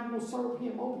when I'm going to serve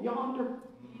him over yonder?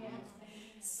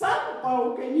 Some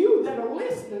folk, and you that are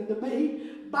listening to me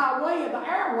by way of the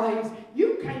airways,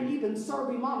 you can't even serve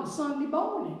him on a Sunday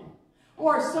morning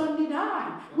or a Sunday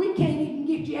night. We can't even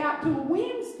get you out to a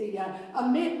Wednesday, a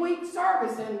midweek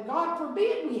service, and God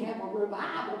forbid we have a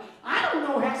revival. I don't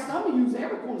know how some of you's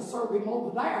ever going to serve him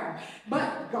over there,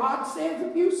 but God says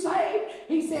if you saved,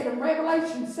 he said in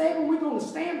Revelation 7, we're going to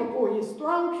stand before his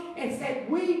throne and said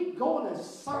we're going to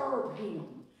serve him.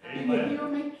 Amen. Do you hear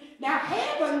me? Now,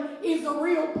 heaven is a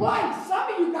real place.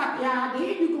 Some of you got the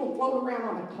idea you're going to float around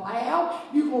on a cloud.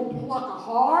 You're going to pluck a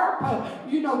harp,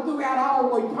 throughout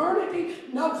all eternity.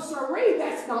 No, sirree,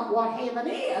 that's not what heaven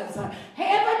is.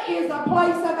 Heaven is a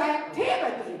place of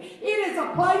activity. It is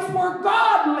a place where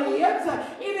God lives.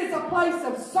 It is a place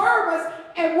of service,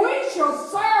 and we shall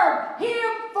serve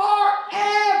him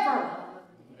forever.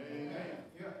 Amen.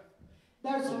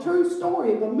 There's a true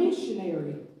story of a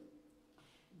missionary,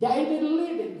 David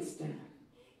Livingstone.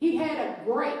 He had a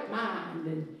great mind,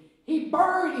 and He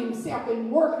buried himself in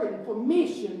working for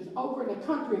missions over in the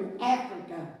country of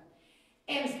Africa.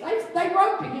 And they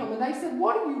wrote to him and they said,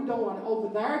 what are you doing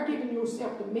over there giving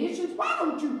yourself to missions? Why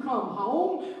don't you come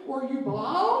home where you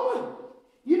belong?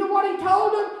 You know what he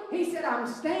told them? He said, I'm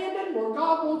standing where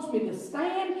God wants me to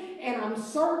stand, and I'm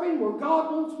serving where God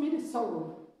wants me to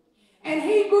serve. And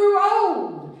he grew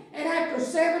old. And after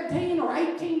 17 or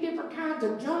 18 different kinds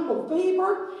of jungle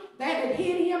fever that had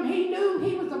hit him, he knew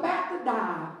he was about to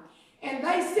die. And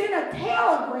they sent a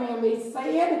telegram, he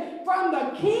said, from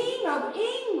the King of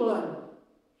England,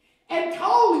 and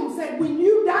told him, said, when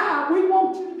you die, we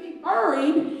want you to be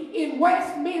buried in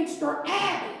Westminster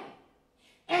Abbey.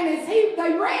 And as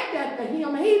they read that to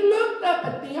him, he looked up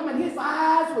at them and his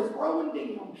eyes was growing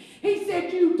dim. He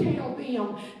said, you tell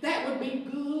them that would be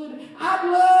good. I'd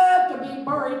love to be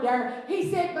buried there.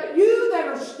 He said, but you that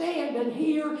are standing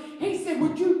here, he said,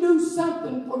 would you do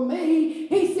something for me?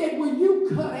 He said, will you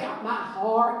cut out my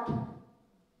heart?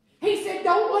 He said,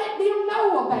 don't let them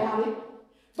know about it.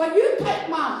 But you take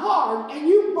my heart and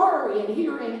you bury it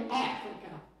here in Africa.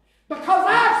 Because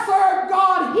I've served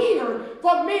God here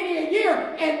for many a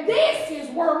year, and this is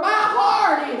where my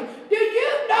heart is. Do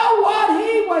you know what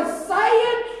he was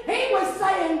saying? He was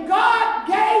saying, God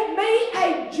gave me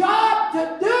a job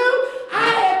to do. I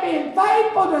have been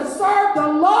faithful to serve the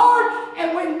Lord,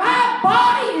 and when my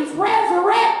body is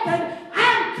resurrected,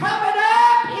 I'm coming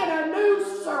up in a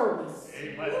new service.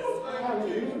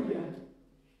 Hallelujah.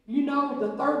 You know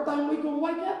the third thing we're going to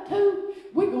wake up to?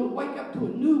 We're going to wake up to a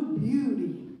new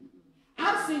beauty.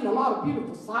 I've seen a lot of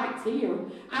beautiful sights here.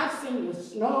 I've seen the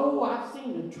snow. I've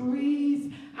seen the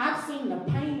trees. I've seen the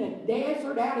painted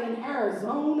desert out in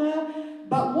Arizona.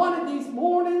 But one of these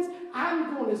mornings,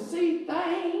 I'm going to see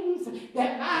things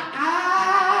that my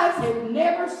eyes have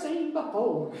never seen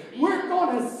before. We're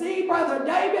going to see, Brother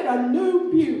David, a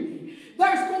new beauty.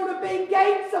 There's going to be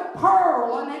gates of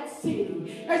pearl in that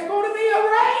city. There's going to be a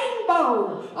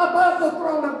rainbow above the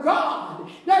throne of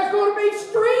God. There's going to be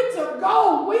streets of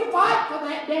gold. We fight for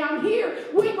that down here.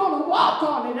 We're going to walk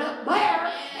on it up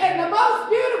there. And the most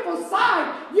beautiful sight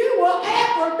you will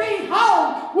ever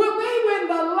behold will be when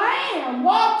the Lamb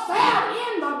walks out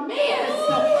in the midst.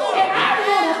 And I'm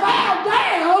going to bow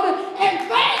down and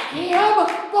thank him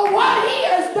for what he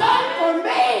has done for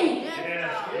me.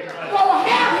 For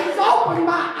how he's opened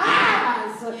my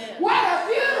eyes. What a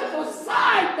beautiful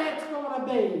sight that's going to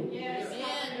be. Yes.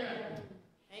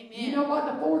 Amen. You know what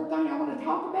the fourth thing I want to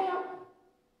talk about?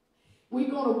 We're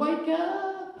going to wake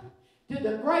up to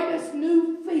the greatest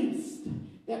new feast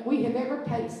that we have ever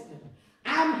tasted.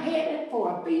 I'm headed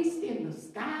for a feast in the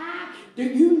sky. Do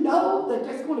you know that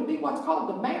there's going to be what's called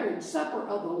the marriage supper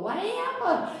of the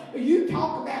Lamb? You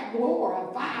talk about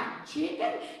glorified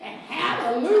chicken and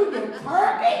hallelujah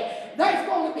turkey. There's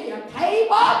going to be a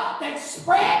table that's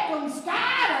spread from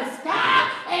sky to sky,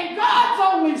 and God's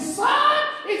only Son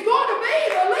is going to be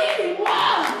the leading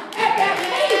one at that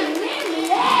meeting in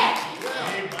the act.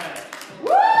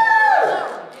 Woo!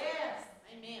 Yes.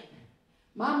 Amen.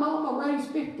 My mama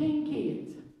raised 15 kids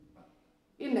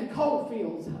in the coal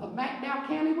fields of McDowell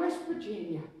County, West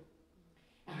Virginia.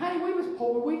 And honey, we was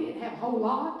poor. We didn't have a whole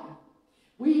lot.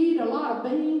 We eat a lot of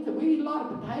beans and we eat a lot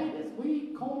of potatoes. We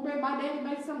eat cornbread. My daddy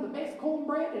made some of the best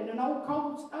cornbread in an old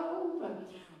coal stove. And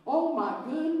oh my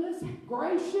goodness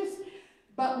gracious.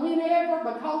 But whenever,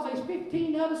 because there's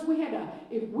 15 of us, we had to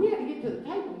get to the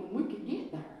table when we could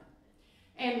get there.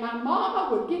 And my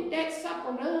mama would get that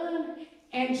supper done,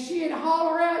 and she'd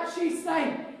holler out, she'd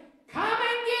say, come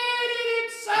and get it,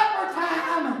 it's supper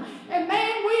time. And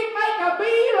man, we'd make a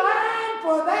beeline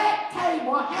for that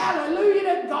table.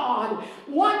 Hallelujah to God.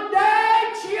 One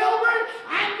day, children,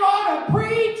 I'm going to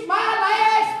preach my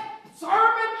last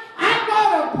sermon. I'm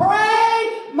going to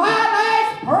pray my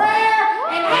last prayer.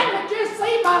 And I could just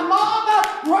see my mama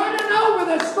running over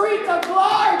the streets of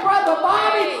glory, Brother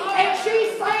Bobby, and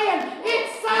she's saying,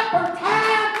 it's supper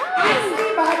time. I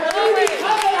see my baby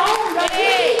coming on the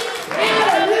beat.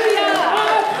 Hallelujah.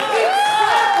 It's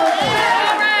supper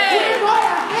time. We're going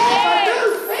to have a new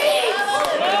feast.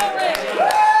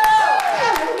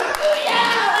 Hallelujah.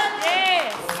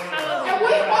 And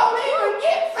we won't even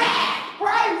get fat.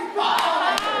 Praise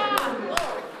God.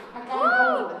 I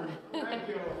got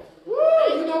to go.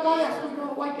 Woo. You know what else we're going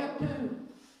to wake up to?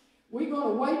 We're going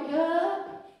to wake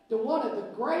up to one of the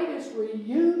greatest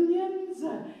reunions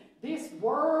this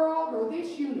world or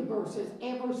this universe has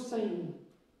ever seen.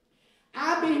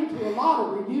 I've been to a lot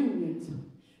of reunions,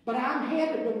 but I'm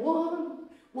headed to one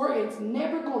where it's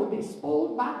never going to be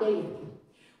spoiled by death.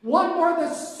 One where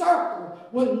the circle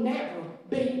will never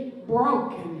be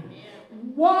broken.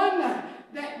 One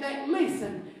that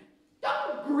listen,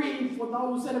 Don't grieve for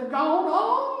those that have gone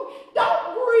on.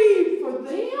 Don't grieve for them.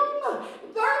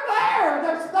 They're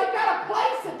there. They've got a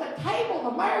place at the table,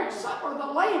 the marriage supper of the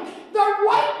Lamb. They're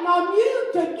waiting on you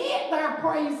to get there,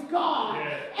 praise God.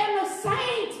 Yeah. And the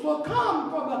saints will come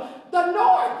from the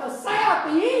north, the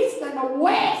south, the east, and the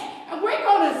west. And we're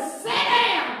going to sit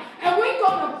down and we're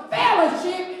going to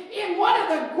fellowship in one of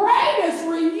the greatest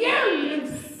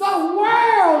reunions the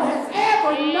world has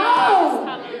ever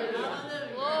known.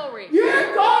 Glory.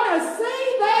 You're going to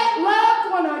see that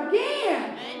loved one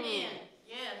again. Amen.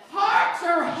 Yes. Hearts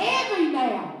are heavy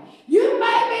now. You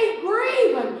may be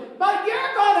grieving, but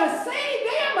you're going to see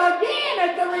them again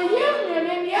at the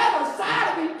reunion in the other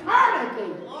side of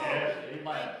eternity. Yes,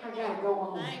 amen. I got to go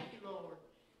on. Thank you, Lord.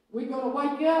 We're going to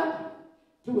wake up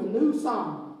to a new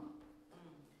song.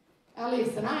 Now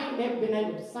listen, I ain't never been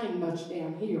able to sing much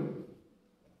down here.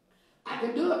 I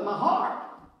can do it in my heart.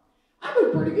 I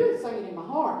do pretty good singing in my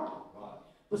heart.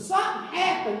 But something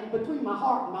happens between my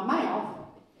heart and my mouth.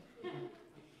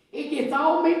 It gets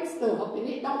all mixed up, and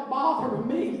it don't bother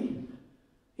me.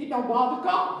 It don't bother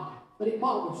God, but it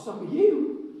bothers some of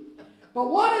you. But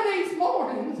one of these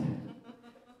mornings,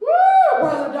 woo,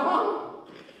 Brother Don,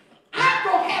 I'm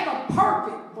going to have a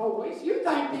perfect voice. You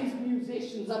think these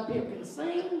musicians up here can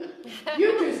sing?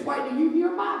 You just wait till you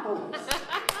hear my voice.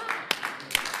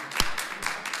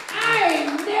 I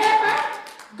ain't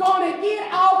never going to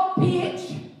get off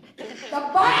pitch. The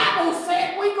Bible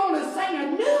said we're going to sing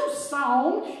a new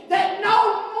song that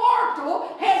no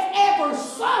mortal has ever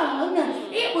sung.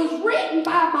 It was written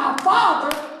by my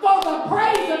Father for the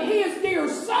praise of His dear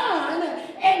Son,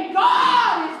 and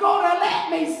God is going to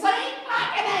let me sing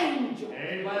like an angel.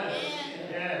 Amen.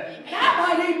 Yeah. And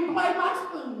I might even play my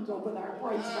spoons over there,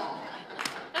 praise God.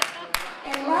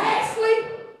 And lastly,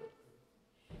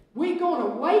 we're going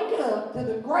to wake up to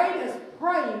the greatest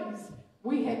praise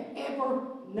we have ever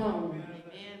known.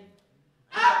 Amen.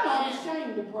 I'm not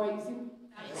ashamed to praise Him.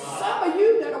 Some of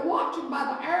you that are watching by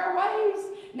the airways,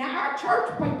 now our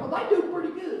church people, they do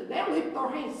pretty good. They'll lift their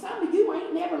hands. Some of you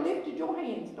ain't never lifted your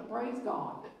hands to praise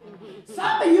God.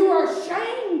 Some of you are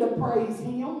ashamed to praise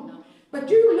Him, but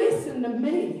you listen to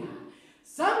me.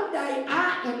 Someday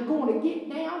I am going to get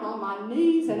down on my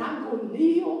knees and I'm going to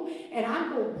kneel and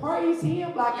I'm going to praise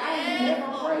Him like I ain't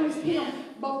never praised Him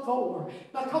before.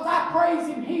 Because I praise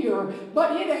Him here,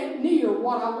 but it ain't near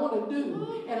what I want to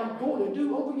do and I'm going to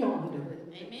do over yonder.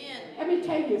 Amen. Let me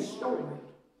tell you a story.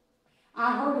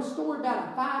 I heard a story about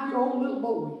a 5-year-old little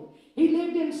boy. He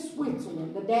lived in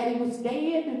Switzerland. The daddy was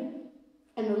dead,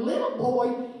 and the little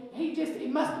boy, he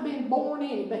must have been born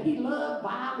in it, but he loved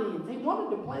violins. He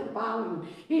wanted to play the violin.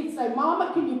 He'd say,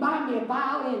 Mama, can you buy me a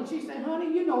violin? She said,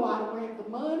 honey, you know I don't have the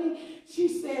money.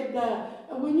 She said,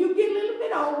 when you get a little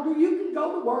bit older, you can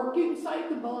go to work, you can save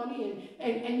the money,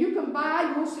 and you can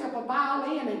buy yourself a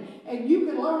violin, and you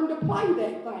can learn to play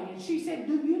that thing. And she said,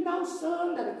 do you know,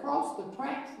 son, that across the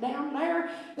tracks down there,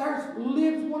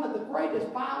 lives one of the greatest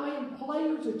violin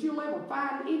players that you'll ever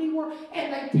find anywhere?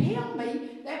 And they tell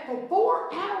me that for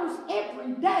 4 hours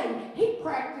every day, he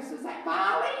practices that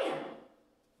violin.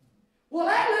 Well,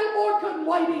 that little boy couldn't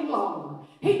wait any longer.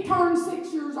 He turned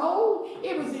 6 years old.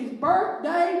 It was his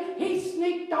birthday. He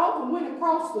sneaked off and went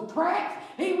across the tracks.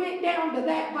 He went down to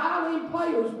that violin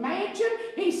player's mansion.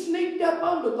 He sneaked up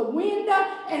under the window,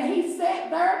 and he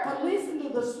sat there to listen to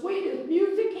the sweetest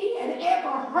music he had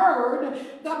ever heard.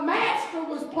 The master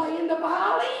was playing the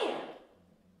violin.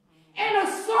 And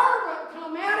a servant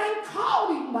come out and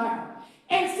called him there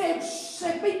and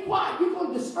said, be quiet, you're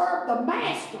going to disturb the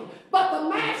master. But the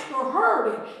master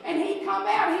heard it, and he come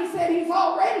out, he said, he's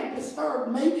already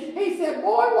disturbed me. He said,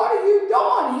 boy, what are you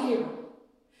doing here?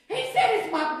 He said,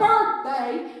 it's my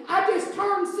birthday. I just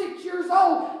turned 6 years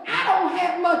old. I don't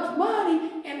have much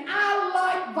money, and I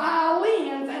like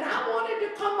violins, and I wanted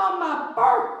to come on my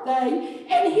birthday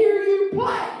and hear you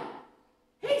play.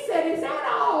 He said, is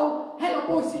that all? And the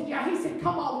boy said, yeah. He said,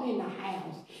 come on in the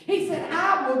house. He said,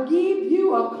 I will give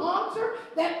you a concert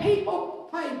that people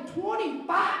paid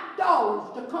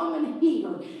 $25 to come and hear.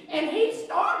 And he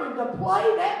started to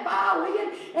play that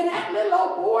violin, and that little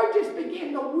old boy just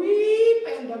began to weep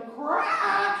and to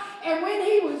cry. And when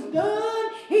he was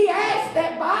done, he asked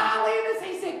that violinist,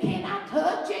 he said, can I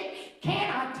touch it? Can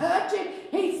I touch it?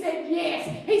 He said,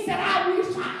 yes. He said, I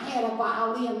wish I had a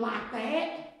violin like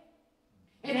that.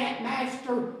 And that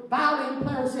master violin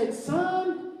player said,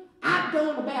 son, I've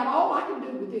done about all I can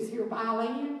do with this here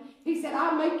violin. He said,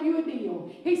 I'll make you a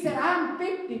deal. He said, I'm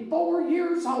 54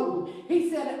 years old. He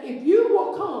said, if you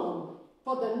will come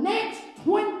for the next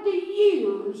 20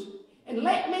 years and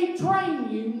let me train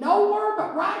you nowhere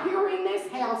but right here in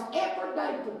this house every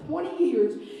day for 20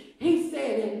 years, He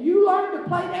said, and you learn to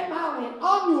play that violin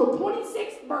on your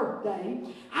 26th birthday.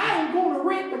 I am going to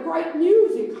rent the great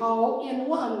music hall in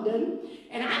London,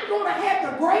 and I'm going to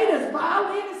have the greatest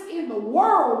violinist in the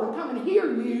world to come and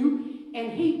hear you.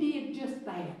 And he did just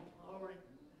that.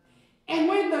 And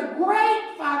when the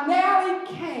great finale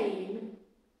came,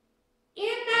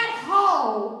 in that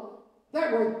hall,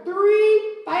 there were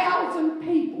 3,000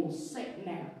 people sitting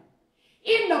there.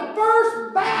 In the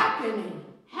first balcony,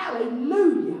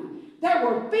 hallelujah, there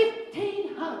were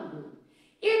 1,500.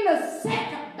 In the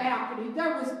second balcony,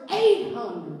 there was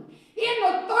 800. In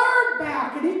the third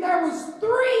balcony, there was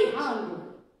 300.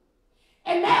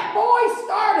 And that boy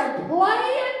started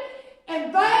playing,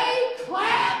 and they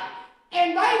clapped,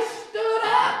 and they stood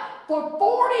up for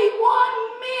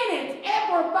 41 minutes.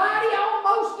 Everybody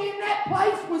almost in that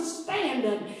place was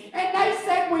standing. And they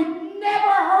said, we've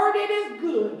never heard it as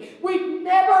good. We've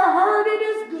never heard it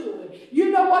as good.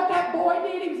 You know what that boy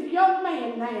did? He was a young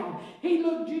man now. He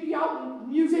looked, y'all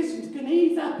musicians can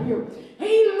ease up here.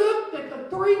 He looked at the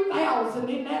 3,000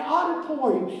 in that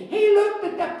auditorium. He looked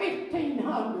at the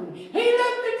 1,500. He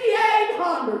looked at the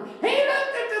 800. He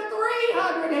looked at the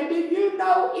 300. And do you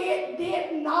know it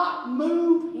did not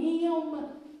move him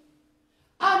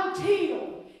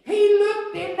until he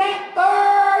looked in that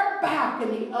third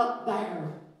balcony up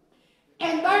there.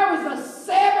 And there was a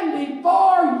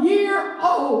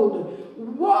 74-year-old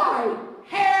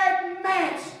white-haired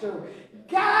master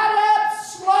got up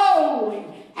slowly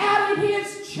out of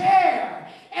his chair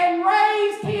and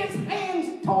raised his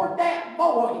hands toward that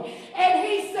boy. And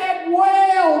he said,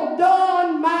 well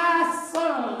done, my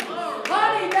son.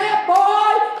 Honey, that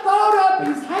boy throwed up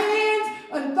his hands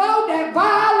and throwed that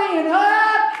violin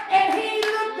up, and he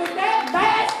looked at that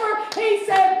master. He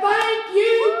said, thank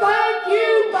you, thank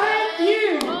you, thank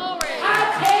you. I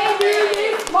tell you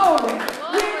this morning,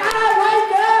 when I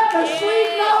wake up to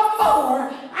sleep no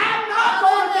more, I'm not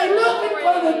going to be looking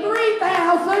for the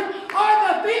 3,000 or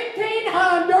the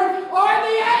 1,500 or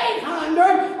the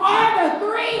 800 or the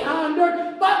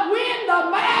 300, but when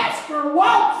the master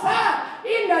walks up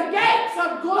in the gates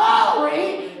of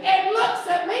glory and looks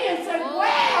at me and says,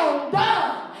 well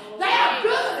done, thou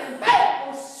good and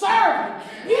faithful servant.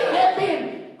 You have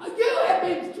been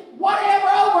whatever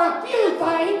over a few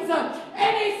things.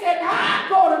 And he said, I'm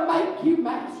going to make you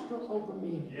master over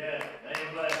me. Yeah,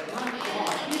 amen.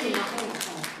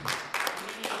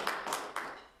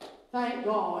 Thank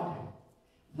God.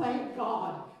 Thank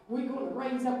God. We're going to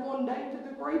raise up one day to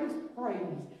the greatest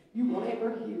praise you will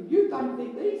ever hear. You think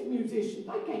that these musicians,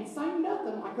 they can't sing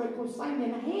nothing like they're going to sing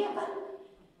in heaven?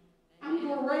 I'm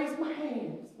going to raise my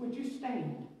hands. Would you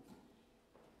stand?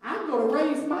 I'm going to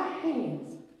raise my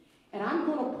hands, and I'm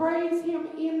going to praise him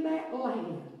in that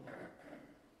land.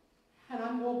 And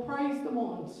I'm going to praise the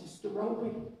one, Sister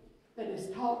Roby, that has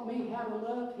taught me how to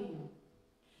love him.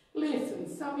 Listen,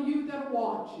 some of you that are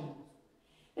watching,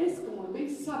 it's going to be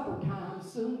supper time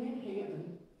soon in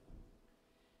heaven.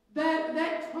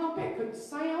 That trumpet could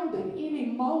sound at any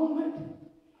moment.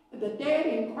 The dead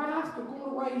in Christ are going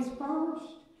to raise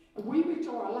first. And we which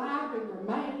are alive and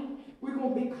remain, we're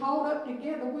going to be caught up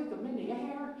together with them in the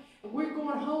air. And we're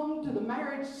going home to the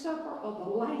marriage supper of the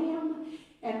Lamb.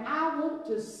 And I want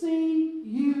to see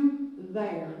you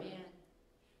there. Amen.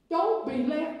 Don't be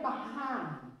left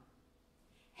behind.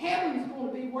 Heaven's going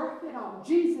to be worth it all.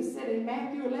 Jesus said in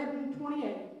Matthew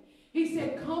 11:28, he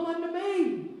said, come unto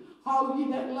me, all ye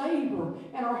that labor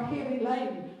and are heavy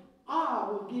laden. I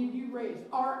will give you rest.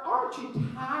 Aren't you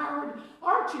tired?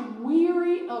 Aren't you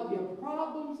weary of your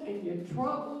problems and your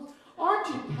troubles? Aren't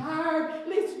you tired?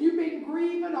 Listen, you've been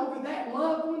grieving over that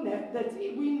loved one that's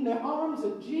in the arms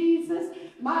of Jesus.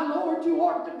 My Lord, you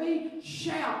ought to be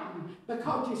shouting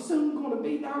because you're soon going to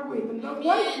be there with him. They're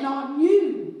waiting on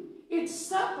you. It's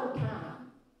supper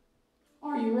time.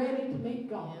 Are you ready to meet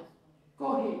God?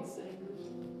 Go ahead, singers.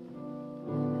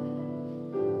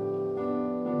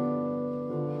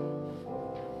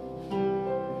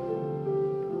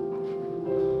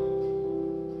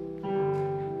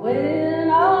 When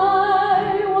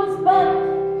I was but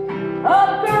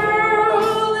a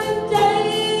girl in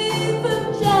days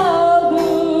of childhood,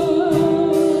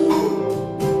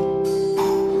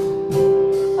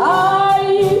 I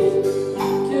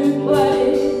used to play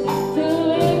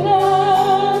till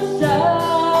ignorant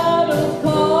shadows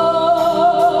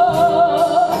call.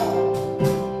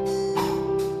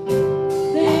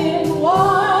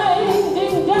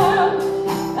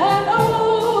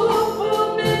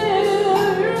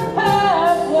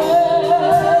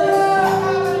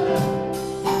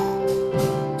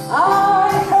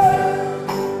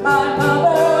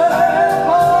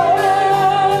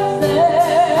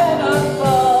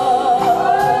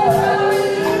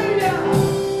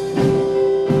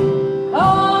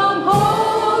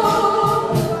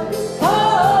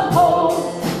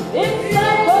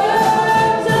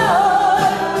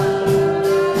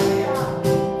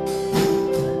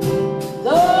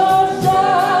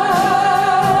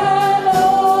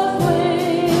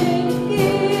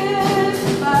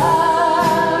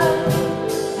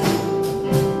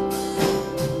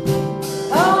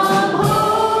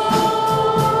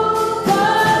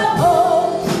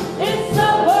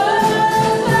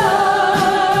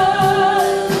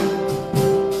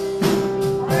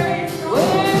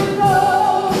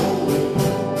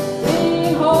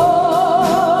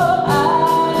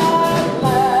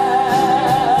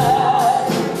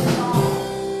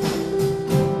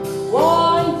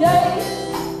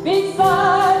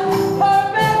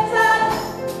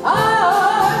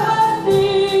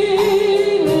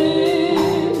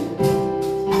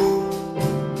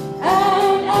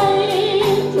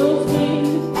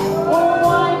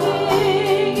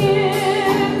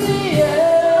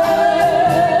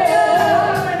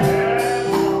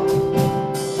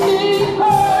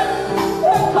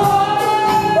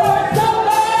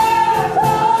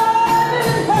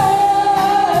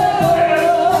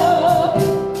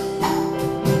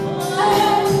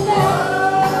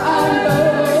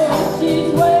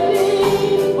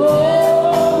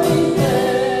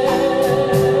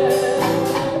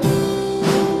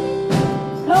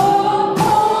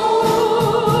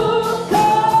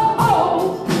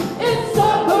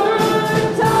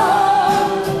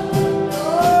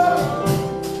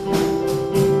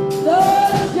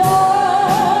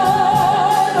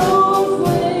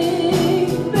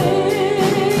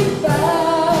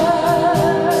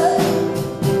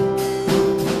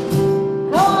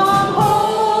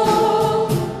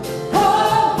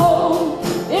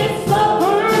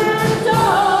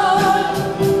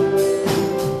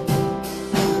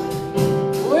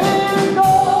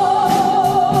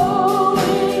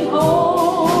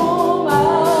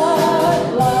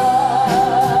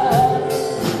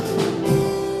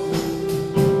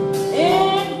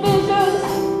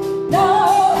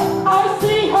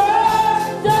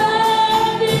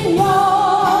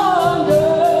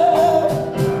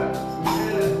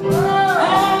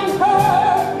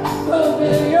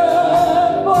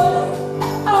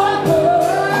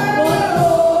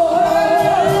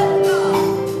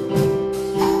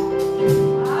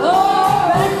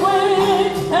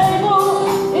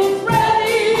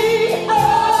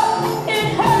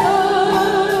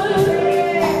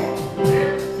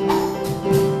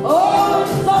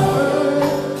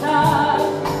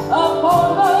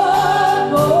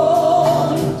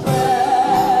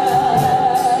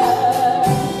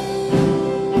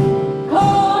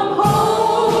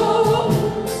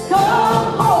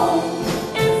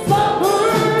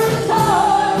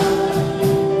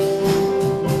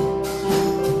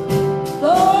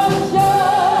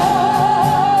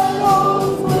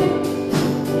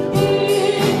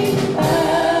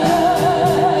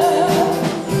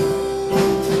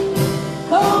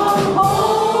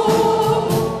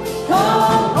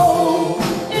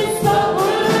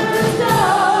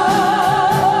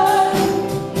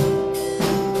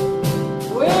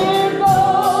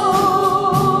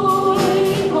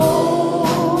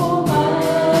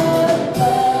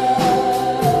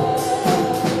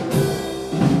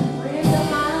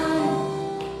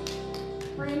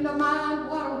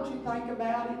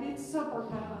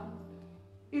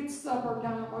 It's supper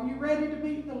time. Are you ready to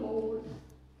meet the Lord?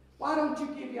 Why don't you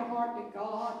give your heart to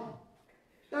God?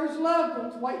 There's loved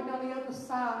ones waiting on the other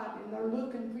side, and they're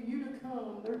looking for you to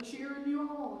come. They're cheering you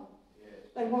on.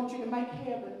 They want you to make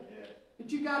heaven.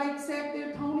 But you got to accept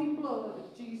the atoning blood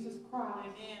of Jesus Christ.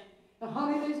 Amen. Now,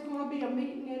 honey, there's going to be a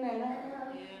meeting in that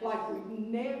air like we've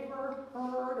never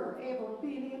heard or ever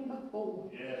been in before.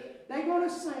 They're going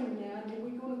to sing now, and then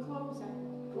we're going to close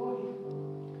out. Go ahead.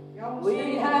 Y'all We sing.